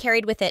question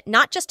carried with it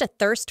not just a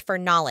thirst for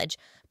knowledge,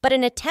 but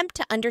an attempt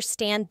to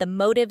understand the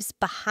motives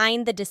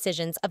behind the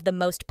decisions of the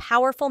most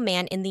powerful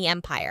man in the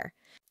empire.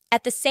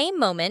 At the same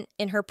moment,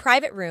 in her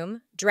private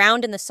room,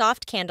 drowned in the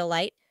soft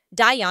candlelight,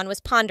 Daeyeon was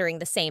pondering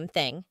the same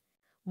thing.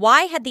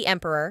 Why had the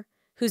emperor,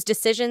 whose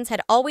decisions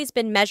had always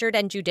been measured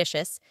and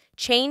judicious,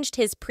 changed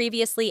his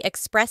previously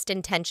expressed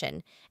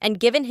intention and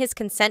given his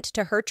consent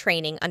to her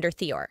training under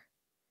Theor?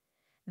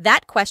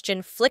 That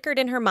question flickered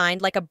in her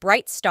mind like a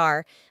bright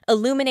star,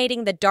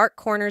 illuminating the dark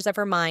corners of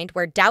her mind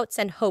where doubts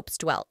and hopes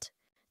dwelt.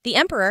 The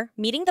emperor,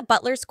 meeting the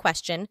butler's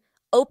question,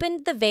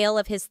 opened the veil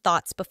of his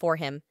thoughts before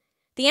him.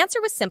 The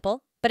answer was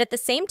simple, but at the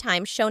same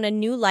time shone a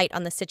new light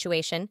on the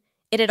situation.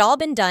 It had all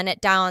been done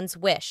at Daeyeon's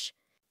wish.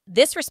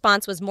 This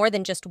response was more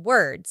than just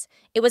words.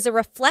 It was a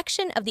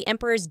reflection of the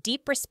emperor's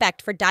deep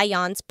respect for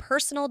Daeyeon's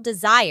personal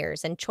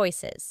desires and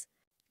choices.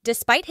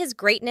 Despite his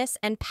greatness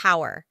and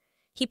power,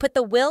 he put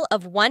the will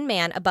of one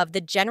man above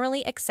the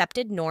generally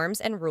accepted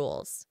norms and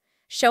rules,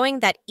 showing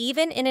that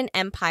even in an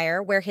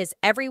empire where his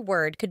every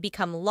word could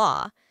become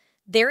law,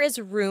 there is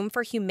room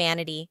for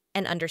humanity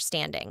and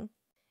understanding.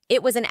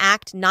 It was an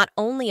act not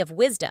only of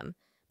wisdom,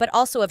 but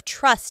also of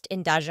trust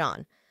in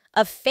Daejeon,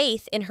 of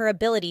faith in her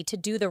ability to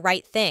do the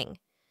right thing.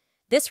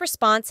 This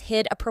response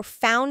hid a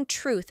profound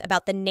truth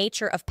about the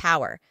nature of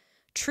power.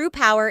 True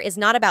power is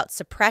not about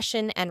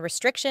suppression and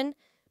restriction,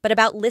 but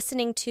about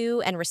listening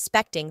to and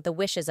respecting the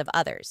wishes of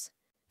others.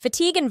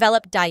 Fatigue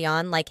enveloped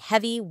Daeyeon like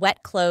heavy,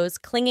 wet clothes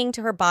clinging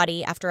to her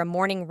body after a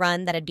morning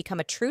run that had become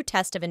a true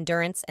test of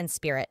endurance and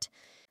spirit.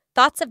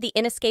 Thoughts of the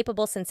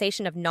inescapable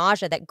sensation of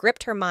nausea that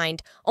gripped her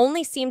mind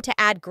only seemed to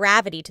add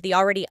gravity to the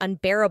already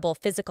unbearable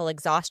physical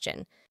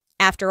exhaustion.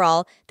 After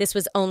all, this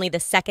was only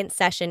the second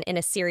session in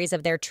a series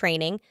of their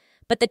training,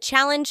 but the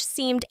challenge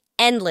seemed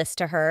endless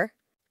to her.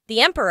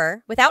 The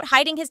emperor, without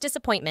hiding his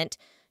disappointment,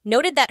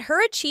 noted that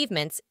her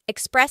achievements,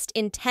 expressed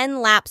in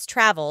 10 laps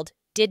traveled,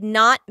 did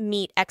not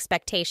meet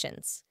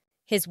expectations.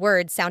 His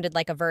words sounded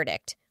like a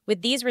verdict.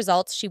 With these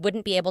results, she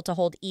wouldn't be able to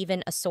hold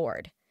even a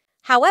sword.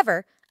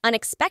 However,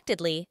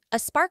 unexpectedly, a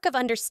spark of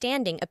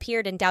understanding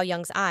appeared in Dao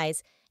Yung's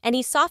eyes, and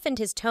he softened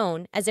his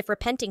tone as if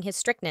repenting his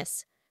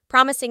strictness,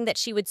 promising that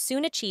she would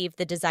soon achieve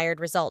the desired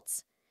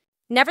results.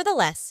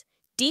 Nevertheless,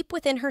 deep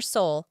within her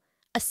soul,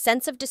 a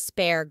sense of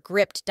despair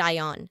gripped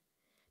Dayan.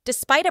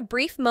 Despite a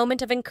brief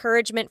moment of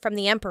encouragement from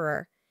the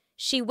emperor,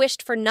 she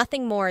wished for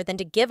nothing more than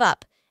to give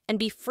up and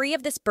be free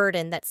of this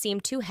burden that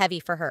seemed too heavy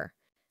for her.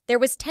 There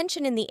was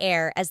tension in the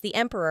air as the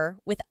emperor,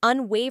 with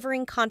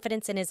unwavering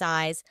confidence in his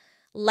eyes,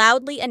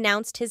 loudly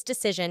announced his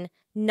decision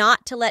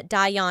not to let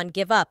Dayan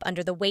give up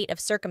under the weight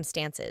of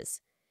circumstances.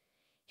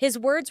 His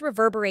words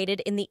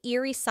reverberated in the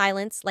eerie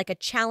silence like a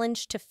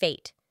challenge to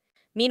fate.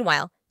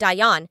 Meanwhile,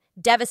 Dayan,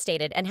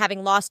 devastated and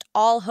having lost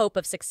all hope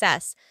of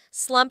success,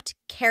 slumped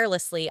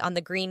carelessly on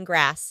the green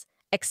grass,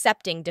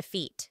 accepting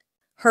defeat.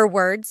 Her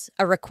words,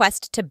 a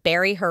request to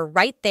bury her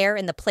right there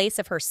in the place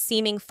of her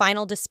seeming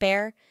final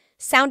despair,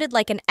 sounded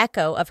like an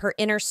echo of her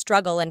inner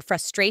struggle and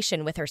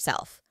frustration with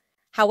herself.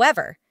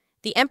 However,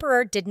 the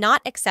emperor did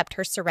not accept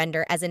her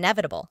surrender as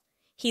inevitable.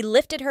 He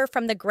lifted her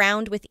from the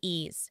ground with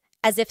ease,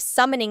 as if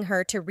summoning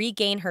her to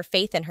regain her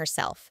faith in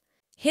herself.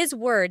 His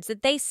words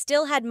that they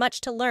still had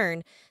much to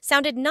learn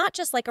sounded not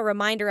just like a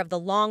reminder of the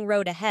long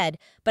road ahead,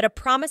 but a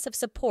promise of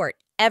support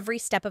every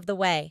step of the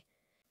way.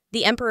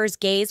 The emperor's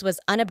gaze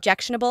was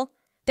unobjectionable.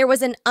 There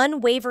was an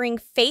unwavering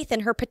faith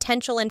in her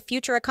potential and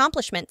future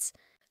accomplishments.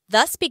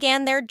 Thus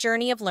began their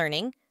journey of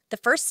learning, the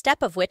first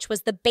step of which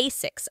was the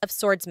basics of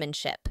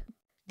swordsmanship.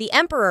 The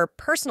emperor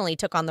personally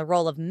took on the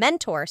role of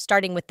mentor,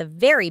 starting with the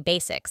very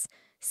basics,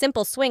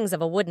 simple swings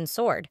of a wooden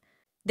sword.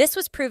 This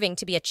was proving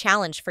to be a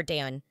challenge for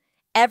Daeun.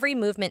 Every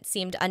movement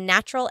seemed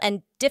unnatural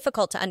and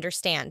difficult to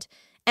understand,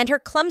 and her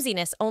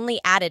clumsiness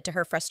only added to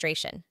her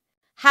frustration.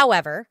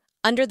 However,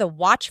 under the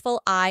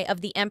watchful eye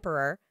of the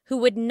emperor, who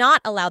would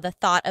not allow the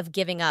thought of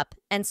giving up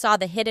and saw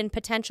the hidden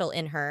potential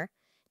in her,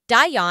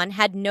 Dayan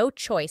had no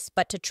choice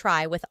but to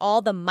try with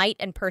all the might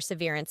and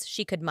perseverance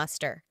she could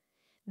muster.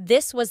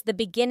 This was the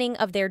beginning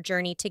of their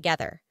journey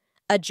together,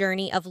 a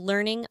journey of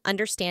learning,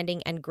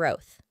 understanding, and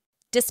growth.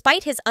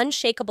 Despite his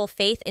unshakable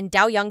faith in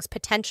Dao Yung's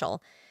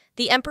potential,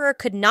 the emperor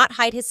could not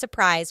hide his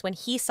surprise when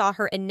he saw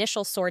her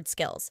initial sword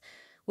skills,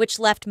 which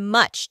left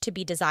much to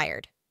be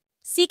desired.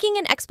 Seeking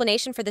an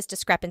explanation for this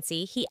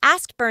discrepancy, he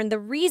asked Byrne the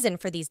reason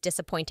for these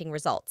disappointing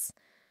results.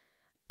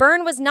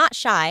 Byrne was not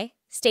shy,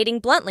 stating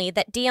bluntly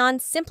that Dayan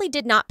simply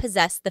did not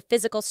possess the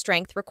physical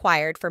strength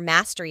required for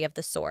mastery of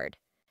the sword.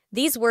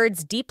 These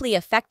words deeply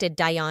affected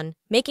Dayan,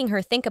 making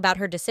her think about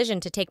her decision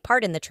to take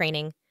part in the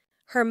training.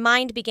 Her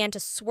mind began to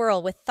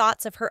swirl with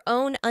thoughts of her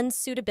own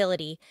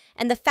unsuitability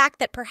and the fact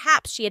that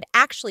perhaps she had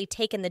actually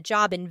taken the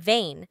job in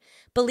vain,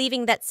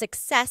 believing that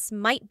success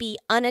might be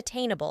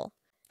unattainable.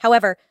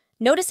 However,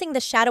 noticing the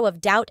shadow of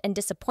doubt and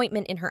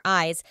disappointment in her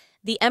eyes,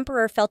 the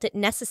emperor felt it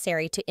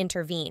necessary to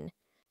intervene.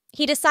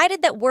 He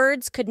decided that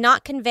words could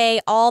not convey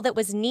all that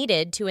was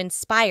needed to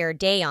inspire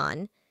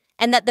Dayan,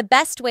 and that the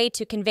best way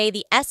to convey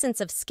the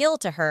essence of skill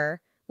to her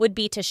would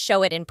be to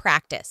show it in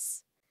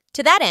practice.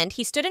 To that end,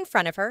 he stood in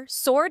front of her,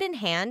 sword in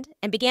hand,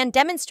 and began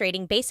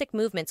demonstrating basic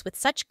movements with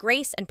such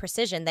grace and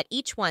precision that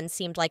each one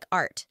seemed like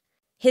art.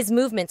 His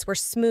movements were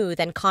smooth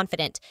and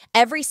confident,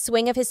 every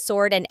swing of his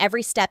sword and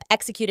every step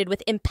executed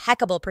with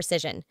impeccable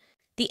precision.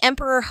 The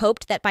emperor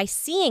hoped that by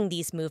seeing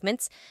these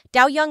movements,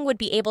 Dao Yung would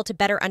be able to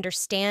better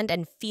understand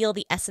and feel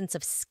the essence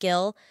of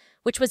skill,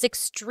 which was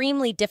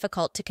extremely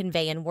difficult to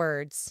convey in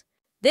words.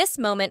 This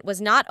moment was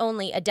not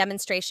only a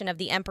demonstration of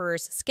the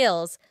emperor's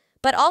skills,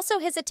 but also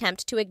his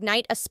attempt to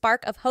ignite a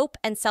spark of hope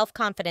and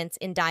self-confidence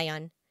in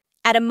Dayan.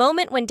 At a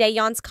moment when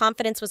Dayan's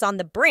confidence was on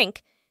the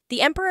brink,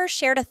 the emperor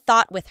shared a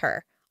thought with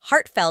her,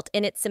 heartfelt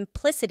in its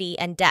simplicity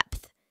and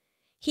depth.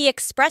 He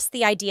expressed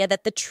the idea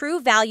that the true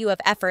value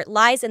of effort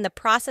lies in the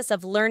process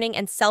of learning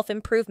and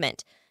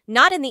self-improvement,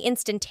 not in the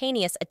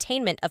instantaneous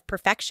attainment of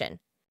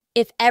perfection.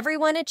 If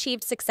everyone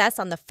achieved success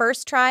on the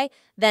first try,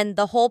 then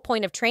the whole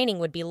point of training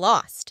would be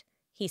lost,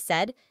 he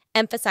said,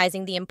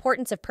 emphasizing the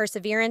importance of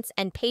perseverance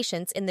and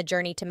patience in the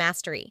journey to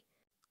mastery.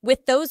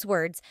 With those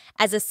words,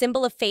 as a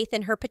symbol of faith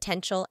in her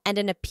potential and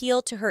an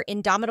appeal to her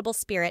indomitable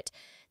spirit,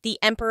 the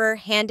emperor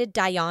handed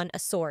Dayan a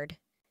sword.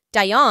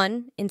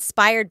 Dayan,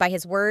 inspired by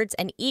his words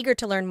and eager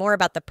to learn more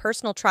about the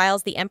personal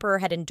trials the emperor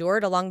had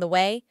endured along the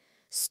way,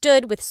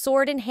 stood with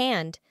sword in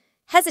hand,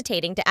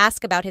 hesitating to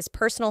ask about his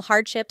personal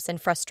hardships and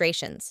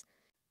frustrations.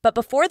 But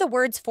before the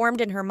words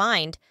formed in her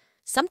mind,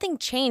 something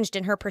changed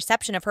in her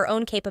perception of her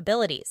own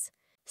capabilities.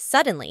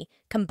 Suddenly,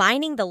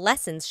 combining the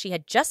lessons she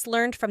had just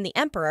learned from the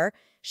emperor,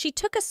 she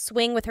took a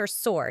swing with her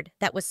sword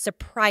that was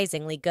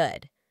surprisingly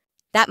good.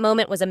 That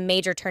moment was a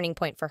major turning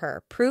point for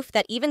her, proof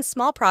that even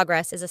small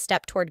progress is a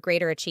step toward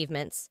greater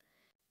achievements.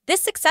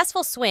 This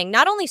successful swing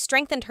not only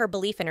strengthened her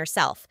belief in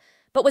herself,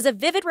 but was a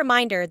vivid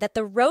reminder that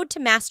the road to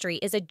mastery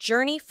is a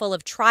journey full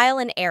of trial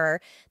and error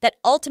that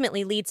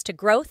ultimately leads to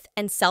growth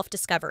and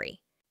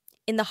self-discovery.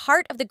 In the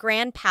heart of the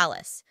Grand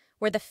Palace,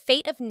 where the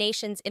fate of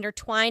nations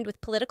intertwined with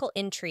political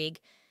intrigue,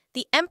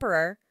 the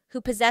emperor,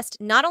 who possessed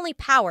not only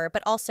power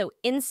but also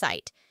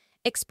insight,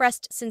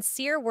 expressed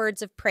sincere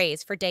words of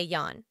praise for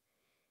Daeyeon.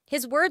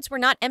 His words were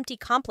not empty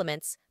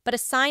compliments, but a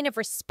sign of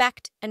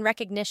respect and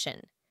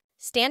recognition.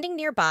 Standing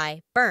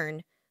nearby,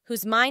 Byrne,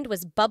 whose mind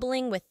was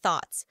bubbling with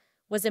thoughts,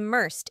 was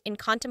immersed in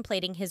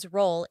contemplating his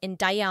role in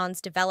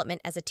Daeyeon's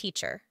development as a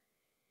teacher.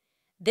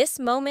 This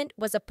moment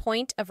was a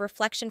point of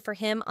reflection for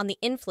him on the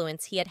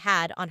influence he had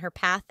had on her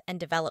path and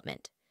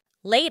development.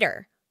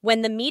 Later,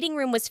 when the meeting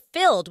room was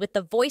filled with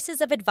the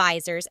voices of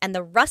advisors and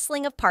the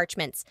rustling of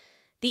parchments,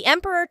 the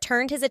emperor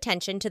turned his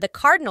attention to the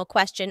cardinal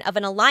question of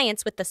an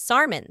alliance with the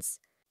Sarmans.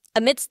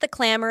 Amidst the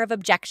clamor of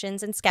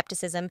objections and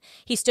skepticism,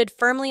 he stood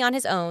firmly on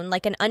his own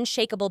like an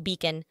unshakable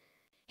beacon.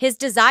 His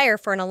desire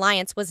for an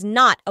alliance was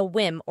not a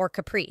whim or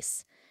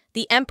caprice.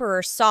 The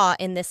emperor saw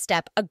in this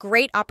step a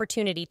great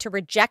opportunity to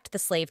reject the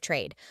slave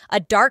trade, a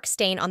dark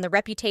stain on the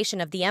reputation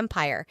of the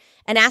empire,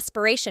 an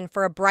aspiration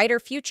for a brighter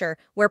future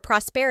where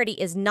prosperity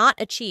is not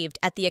achieved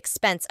at the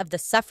expense of the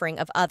suffering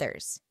of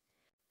others.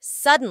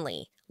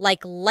 Suddenly,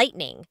 like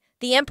lightning,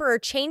 the emperor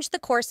changed the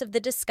course of the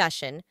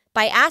discussion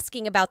by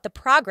asking about the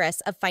progress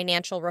of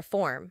financial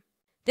reform.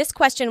 This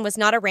question was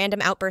not a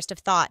random outburst of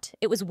thought.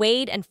 It was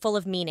weighed and full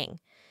of meaning.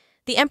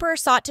 The emperor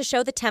sought to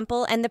show the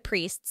temple and the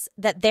priests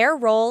that their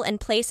role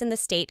and place in the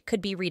state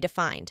could be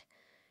redefined.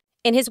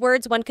 In his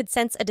words, one could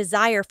sense a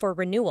desire for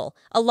renewal,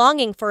 a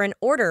longing for an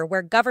order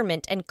where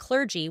government and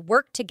clergy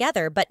worked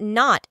together but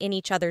not in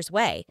each other's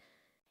way.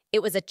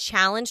 It was a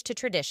challenge to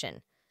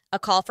tradition, a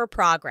call for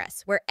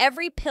progress, where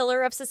every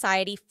pillar of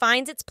society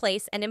finds its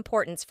place and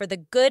importance for the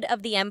good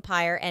of the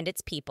empire and its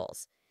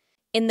peoples.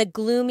 In the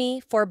gloomy,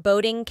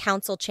 foreboding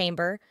council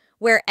chamber,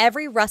 where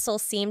every rustle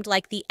seemed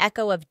like the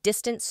echo of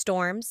distant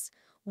storms,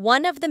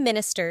 one of the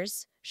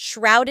ministers,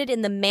 shrouded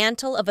in the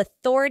mantle of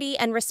authority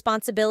and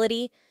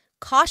responsibility,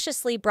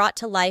 cautiously brought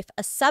to life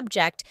a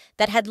subject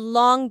that had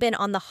long been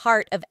on the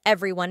heart of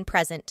everyone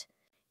present.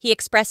 He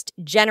expressed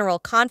general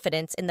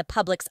confidence in the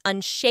public's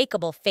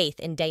unshakable faith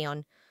in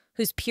Daeyeon,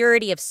 whose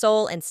purity of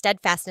soul and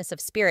steadfastness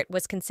of spirit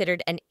was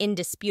considered an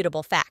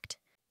indisputable fact.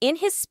 In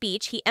his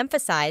speech, he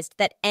emphasized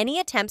that any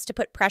attempts to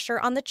put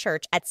pressure on the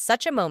church at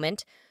such a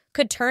moment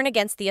could turn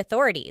against the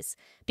authorities,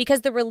 because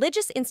the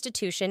religious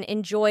institution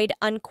enjoyed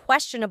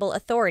unquestionable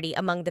authority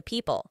among the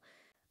people.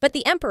 But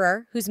the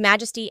emperor, whose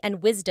majesty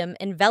and wisdom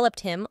enveloped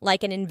him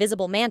like an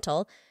invisible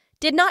mantle,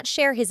 did not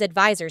share his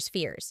advisors'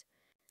 fears.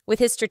 With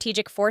his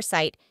strategic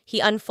foresight, he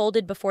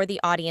unfolded before the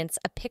audience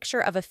a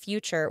picture of a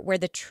future where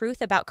the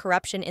truth about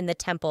corruption in the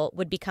temple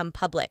would become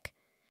public.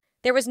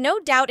 There was no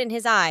doubt in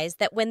his eyes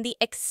that when the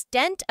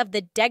extent of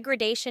the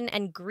degradation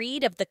and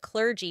greed of the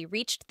clergy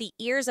reached the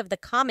ears of the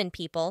common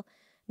people,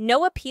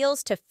 no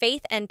appeals to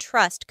faith and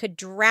trust could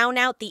drown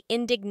out the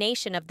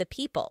indignation of the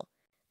people.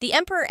 The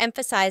emperor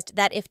emphasized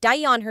that if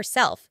Daeyeon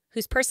herself,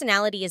 whose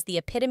personality is the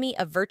epitome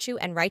of virtue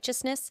and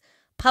righteousness,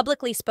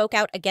 publicly spoke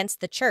out against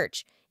the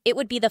church, it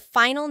would be the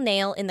final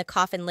nail in the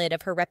coffin lid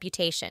of her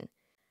reputation.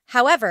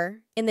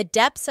 However, in the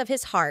depths of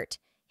his heart,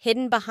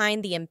 hidden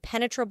behind the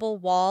impenetrable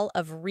wall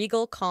of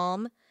regal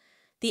calm,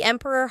 the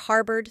emperor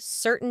harbored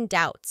certain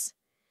doubts.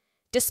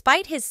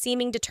 Despite his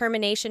seeming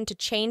determination to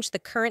change the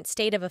current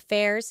state of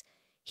affairs,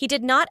 he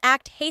did not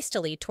act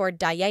hastily toward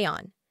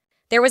Daeyeon.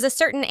 There was a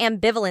certain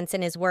ambivalence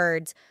in his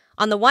words.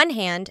 On the one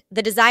hand,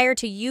 the desire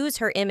to use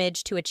her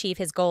image to achieve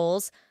his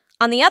goals.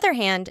 On the other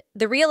hand,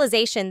 the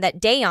realization that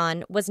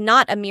Daeyeon was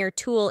not a mere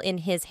tool in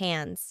his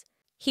hands.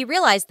 He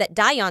realized that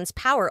Daeyeon's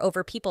power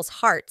over people's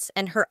hearts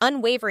and her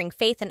unwavering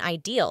faith in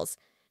ideals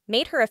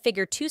made her a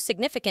figure too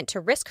significant to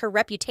risk her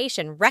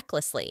reputation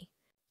recklessly.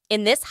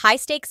 In this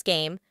high-stakes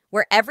game,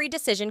 where every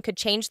decision could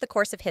change the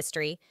course of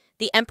history,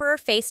 the emperor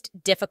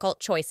faced difficult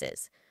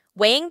choices,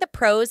 weighing the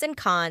pros and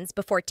cons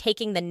before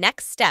taking the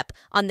next step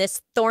on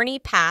this thorny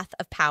path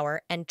of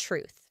power and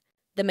truth.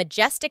 The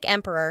majestic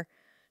emperor,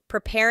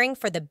 preparing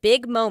for the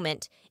big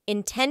moment,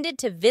 intended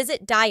to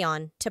visit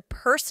Daeyeon to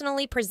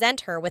personally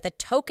present her with a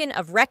token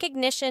of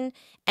recognition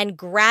and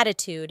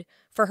gratitude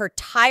for her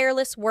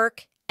tireless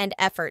work and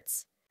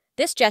efforts.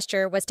 This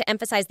gesture was to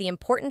emphasize the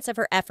importance of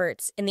her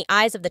efforts in the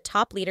eyes of the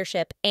top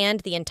leadership and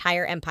the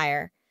entire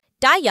empire.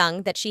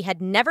 Daeyeon, that she had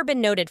never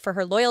been noted for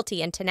her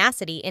loyalty and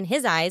tenacity in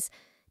his eyes,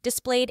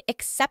 displayed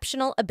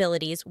exceptional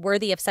abilities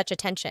worthy of such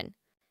attention.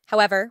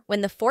 However, when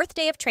the fourth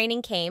day of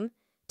training came,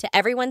 to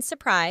everyone's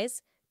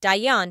surprise,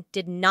 Daeyeon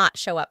did not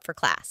show up for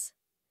class.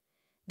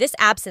 This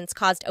absence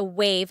caused a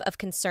wave of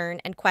concern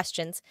and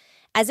questions,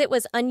 as it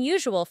was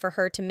unusual for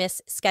her to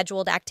miss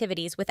scheduled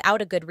activities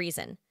without a good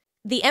reason.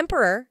 The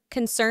emperor,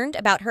 concerned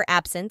about her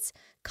absence,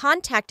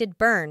 contacted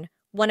Byrne,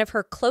 one of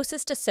her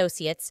closest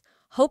associates,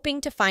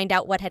 hoping to find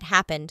out what had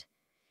happened.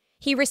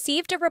 He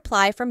received a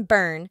reply from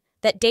Byrne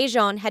that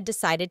Daejeon had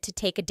decided to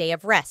take a day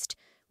of rest,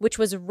 which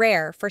was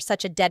rare for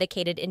such a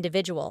dedicated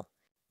individual.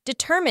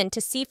 Determined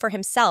to see for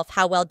himself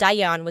how well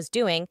Daeyeon was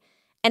doing,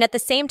 and at the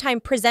same time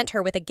present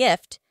her with a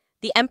gift,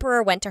 the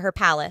emperor went to her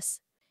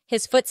palace.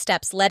 His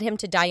footsteps led him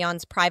to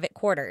Daeyeon's private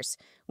quarters,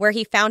 where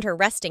he found her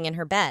resting in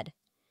her bed.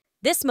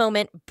 This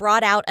moment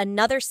brought out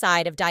another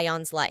side of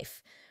Daeyeon's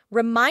life,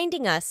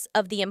 reminding us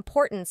of the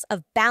importance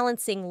of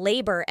balancing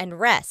labor and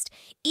rest,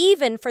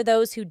 even for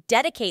those who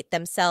dedicate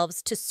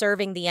themselves to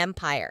serving the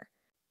empire.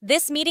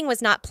 This meeting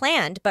was not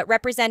planned, but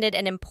represented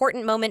an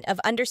important moment of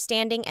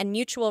understanding and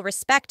mutual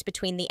respect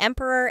between the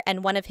emperor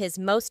and one of his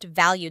most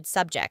valued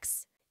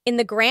subjects. In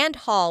the grand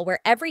hall where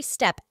every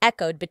step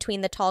echoed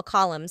between the tall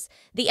columns,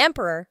 the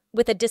emperor,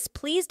 with a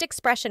displeased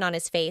expression on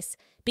his face,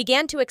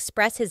 began to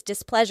express his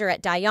displeasure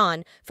at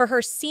Dayan for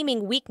her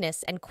seeming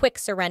weakness and quick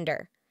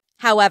surrender.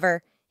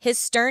 However, his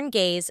stern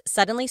gaze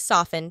suddenly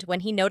softened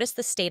when he noticed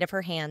the state of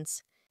her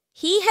hands.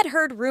 He had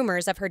heard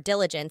rumors of her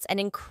diligence and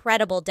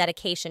incredible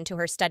dedication to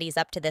her studies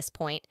up to this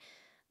point,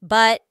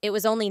 but it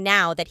was only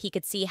now that he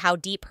could see how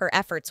deep her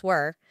efforts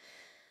were.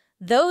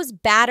 Those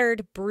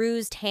battered,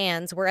 bruised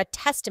hands were a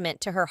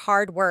testament to her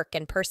hard work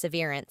and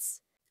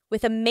perseverance.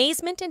 With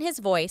amazement in his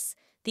voice,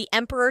 the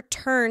emperor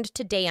turned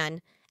to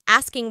Dayan,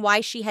 asking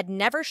why she had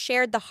never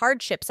shared the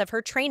hardships of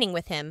her training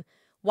with him,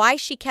 why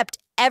she kept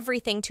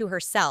everything to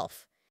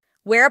herself.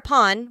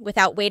 Whereupon,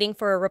 without waiting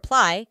for a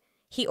reply,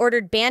 he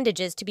ordered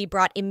bandages to be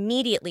brought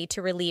immediately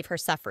to relieve her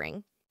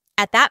suffering.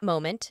 At that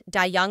moment,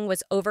 Dayan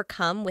was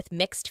overcome with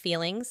mixed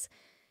feelings.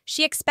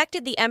 She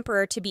expected the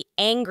emperor to be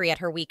angry at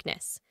her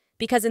weakness,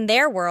 because in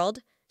their world,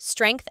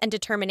 strength and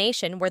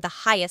determination were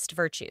the highest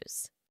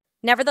virtues.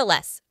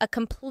 Nevertheless, a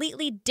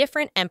completely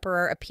different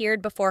emperor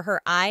appeared before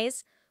her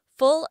eyes,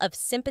 full of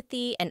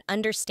sympathy and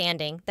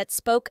understanding that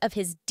spoke of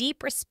his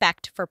deep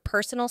respect for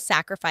personal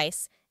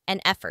sacrifice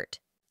and effort.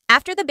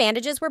 After the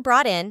bandages were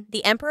brought in,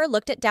 the emperor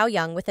looked at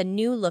Daoyang with a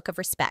new look of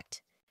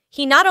respect.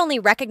 He not only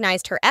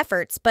recognized her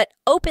efforts, but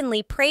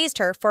openly praised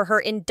her for her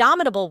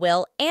indomitable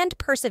will and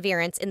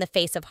perseverance in the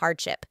face of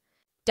hardship.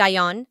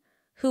 Dayan,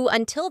 who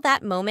until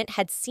that moment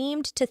had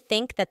seemed to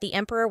think that the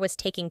emperor was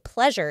taking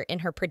pleasure in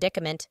her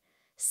predicament,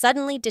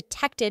 suddenly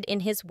detected in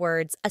his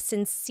words a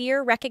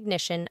sincere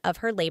recognition of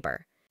her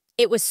labor.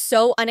 It was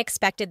so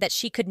unexpected that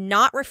she could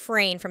not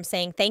refrain from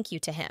saying thank you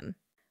to him.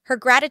 Her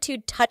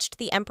gratitude touched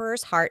the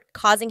emperor's heart,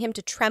 causing him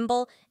to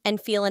tremble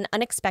and feel an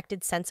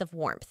unexpected sense of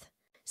warmth.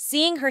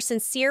 Seeing her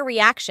sincere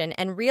reaction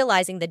and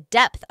realizing the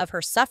depth of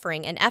her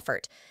suffering and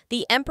effort,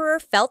 the emperor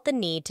felt the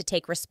need to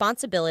take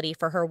responsibility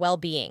for her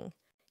well-being.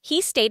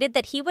 He stated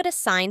that he would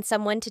assign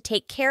someone to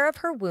take care of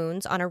her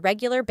wounds on a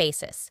regular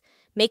basis,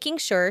 making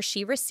sure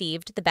she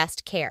received the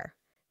best care.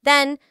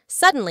 Then,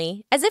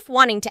 suddenly, as if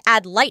wanting to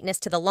add lightness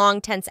to the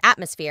long, tense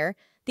atmosphere,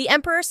 the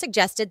emperor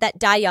suggested that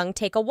Dayoung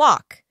take a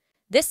walk.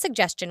 This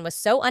suggestion was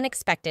so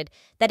unexpected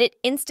that it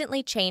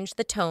instantly changed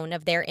the tone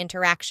of their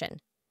interaction.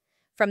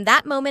 From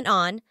that moment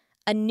on,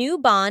 a new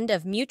bond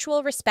of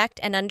mutual respect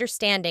and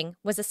understanding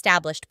was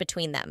established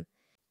between them.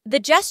 The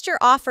gesture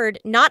offered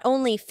not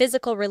only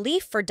physical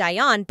relief for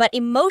Dayan, but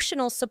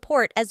emotional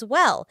support as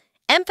well,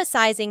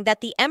 emphasizing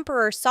that the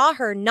emperor saw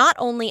her not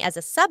only as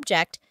a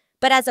subject,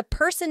 but as a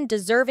person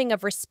deserving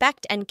of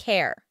respect and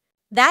care.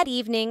 That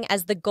evening,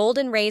 as the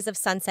golden rays of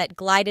sunset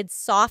glided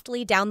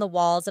softly down the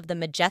walls of the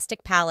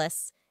majestic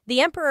palace,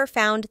 the emperor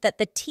found that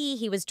the tea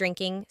he was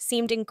drinking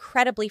seemed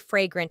incredibly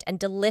fragrant and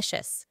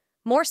delicious,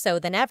 more so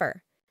than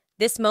ever.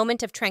 This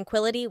moment of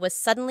tranquility was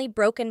suddenly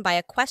broken by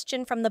a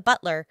question from the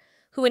butler,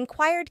 who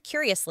inquired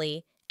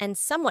curiously and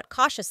somewhat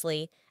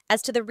cautiously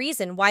as to the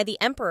reason why the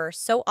emperor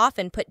so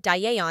often put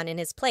Daeyeon in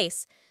his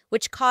place,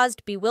 which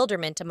caused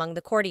bewilderment among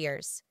the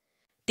courtiers.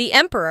 The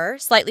emperor,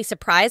 slightly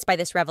surprised by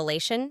this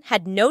revelation,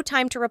 had no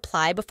time to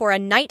reply before a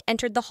knight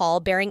entered the hall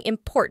bearing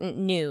important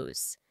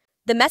news.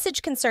 The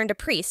message concerned a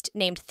priest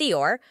named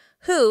Theor,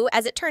 who,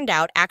 as it turned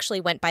out,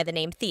 actually went by the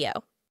name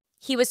Theo.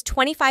 He was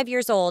 25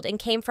 years old and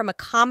came from a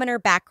commoner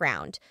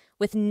background,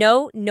 with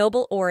no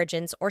noble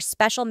origins or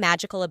special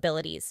magical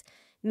abilities,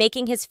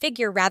 making his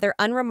figure rather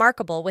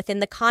unremarkable within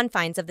the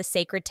confines of the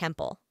sacred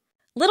temple.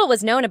 Little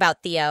was known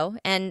about Theo,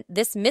 and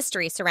this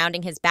mystery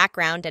surrounding his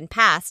background and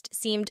past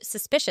seemed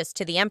suspicious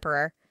to the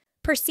emperor.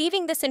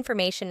 Perceiving this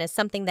information as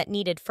something that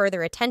needed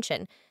further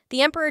attention,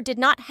 the emperor did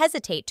not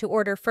hesitate to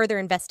order further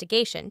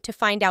investigation to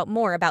find out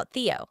more about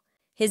Theo.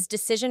 His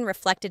decision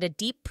reflected a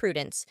deep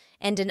prudence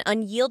and an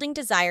unyielding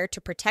desire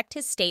to protect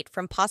his state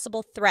from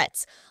possible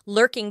threats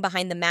lurking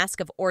behind the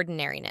mask of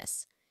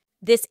ordinariness.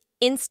 This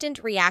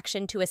instant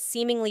reaction to a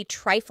seemingly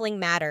trifling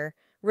matter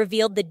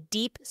revealed the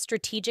deep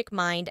strategic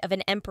mind of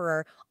an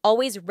emperor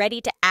always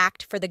ready to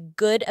act for the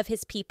good of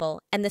his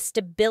people and the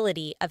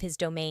stability of his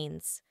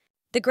domains.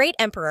 The great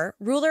emperor,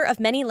 ruler of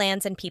many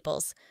lands and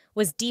peoples,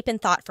 was deep in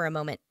thought for a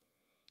moment.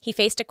 He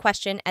faced a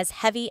question as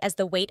heavy as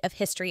the weight of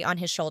history on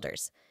his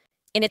shoulders.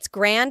 In its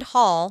grand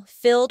hall,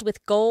 filled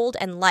with gold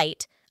and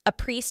light, a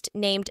priest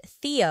named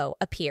Theo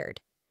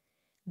appeared.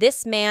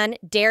 This man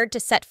dared to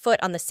set foot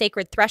on the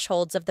sacred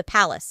thresholds of the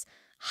palace,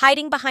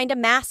 hiding behind a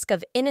mask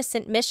of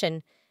innocent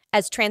mission,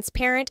 as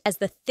transparent as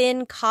the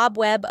thin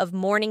cobweb of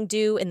morning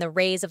dew in the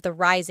rays of the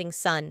rising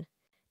sun.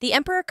 The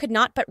emperor could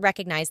not but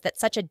recognize that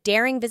such a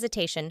daring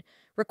visitation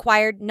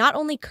required not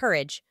only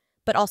courage,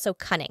 but also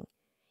cunning.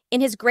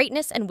 In his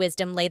greatness and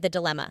wisdom lay the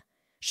dilemma.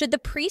 Should the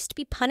priest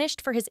be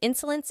punished for his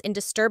insolence in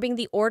disturbing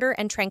the order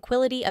and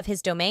tranquility of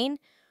his domain,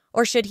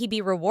 Or should he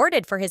be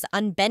rewarded for his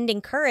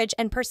unbending courage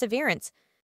and perseverance?